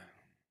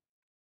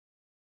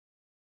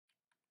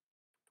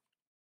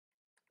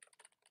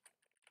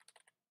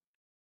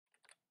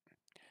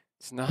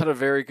 It's not a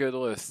very good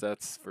list,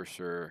 that's for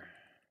sure.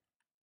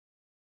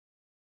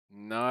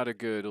 Not a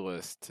good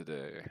list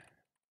today.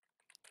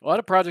 A lot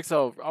of projects,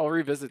 I'll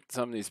revisit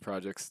some of these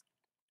projects.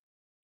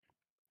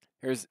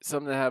 Here's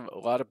some that have a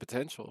lot of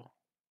potential.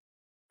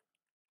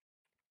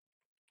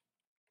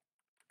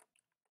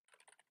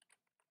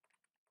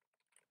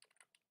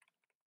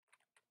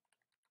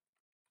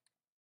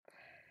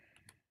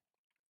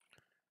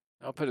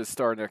 I'll put a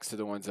star next to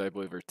the ones I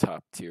believe are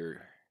top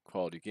tier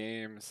quality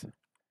games.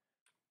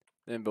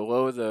 Then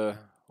below the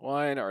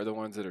line are the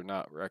ones that are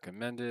not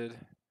recommended.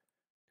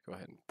 Go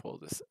ahead and pull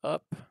this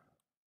up.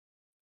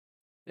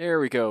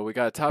 There we go. We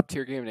got a top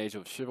tier game in Age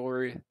of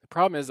Chivalry. The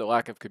problem is the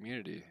lack of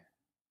community.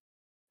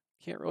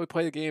 Can't really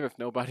play the game if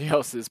nobody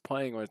else is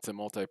playing when it's a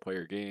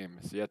multiplayer game,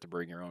 so you have to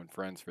bring your own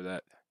friends for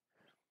that.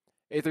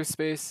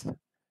 Aetherspace,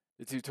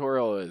 the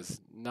tutorial is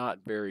not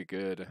very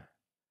good.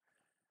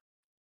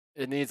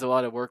 It needs a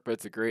lot of work, but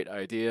it's a great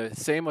idea.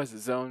 Same with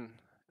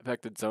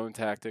affected zone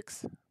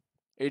tactics.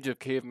 Age of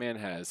Cavemen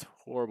has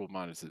horrible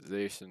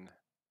monetization.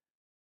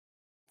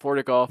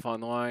 Affordagolf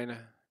Online,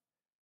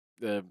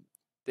 they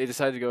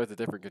decided to go with a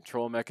different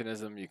control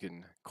mechanism. You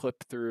can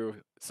clip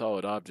through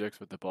solid objects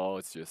with the ball.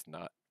 It's just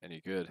not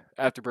any good.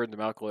 Afterbern,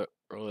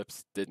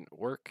 Democralypse didn't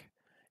work.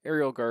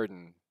 Aerial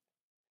Garden,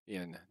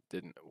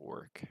 didn't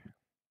work.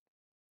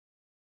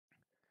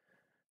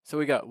 So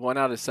we got 1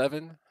 out of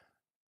 7,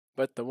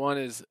 but the 1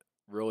 is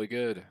really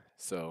good.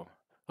 So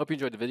hope you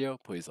enjoyed the video.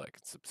 Please like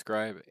and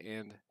subscribe,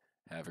 and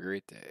have a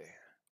great day.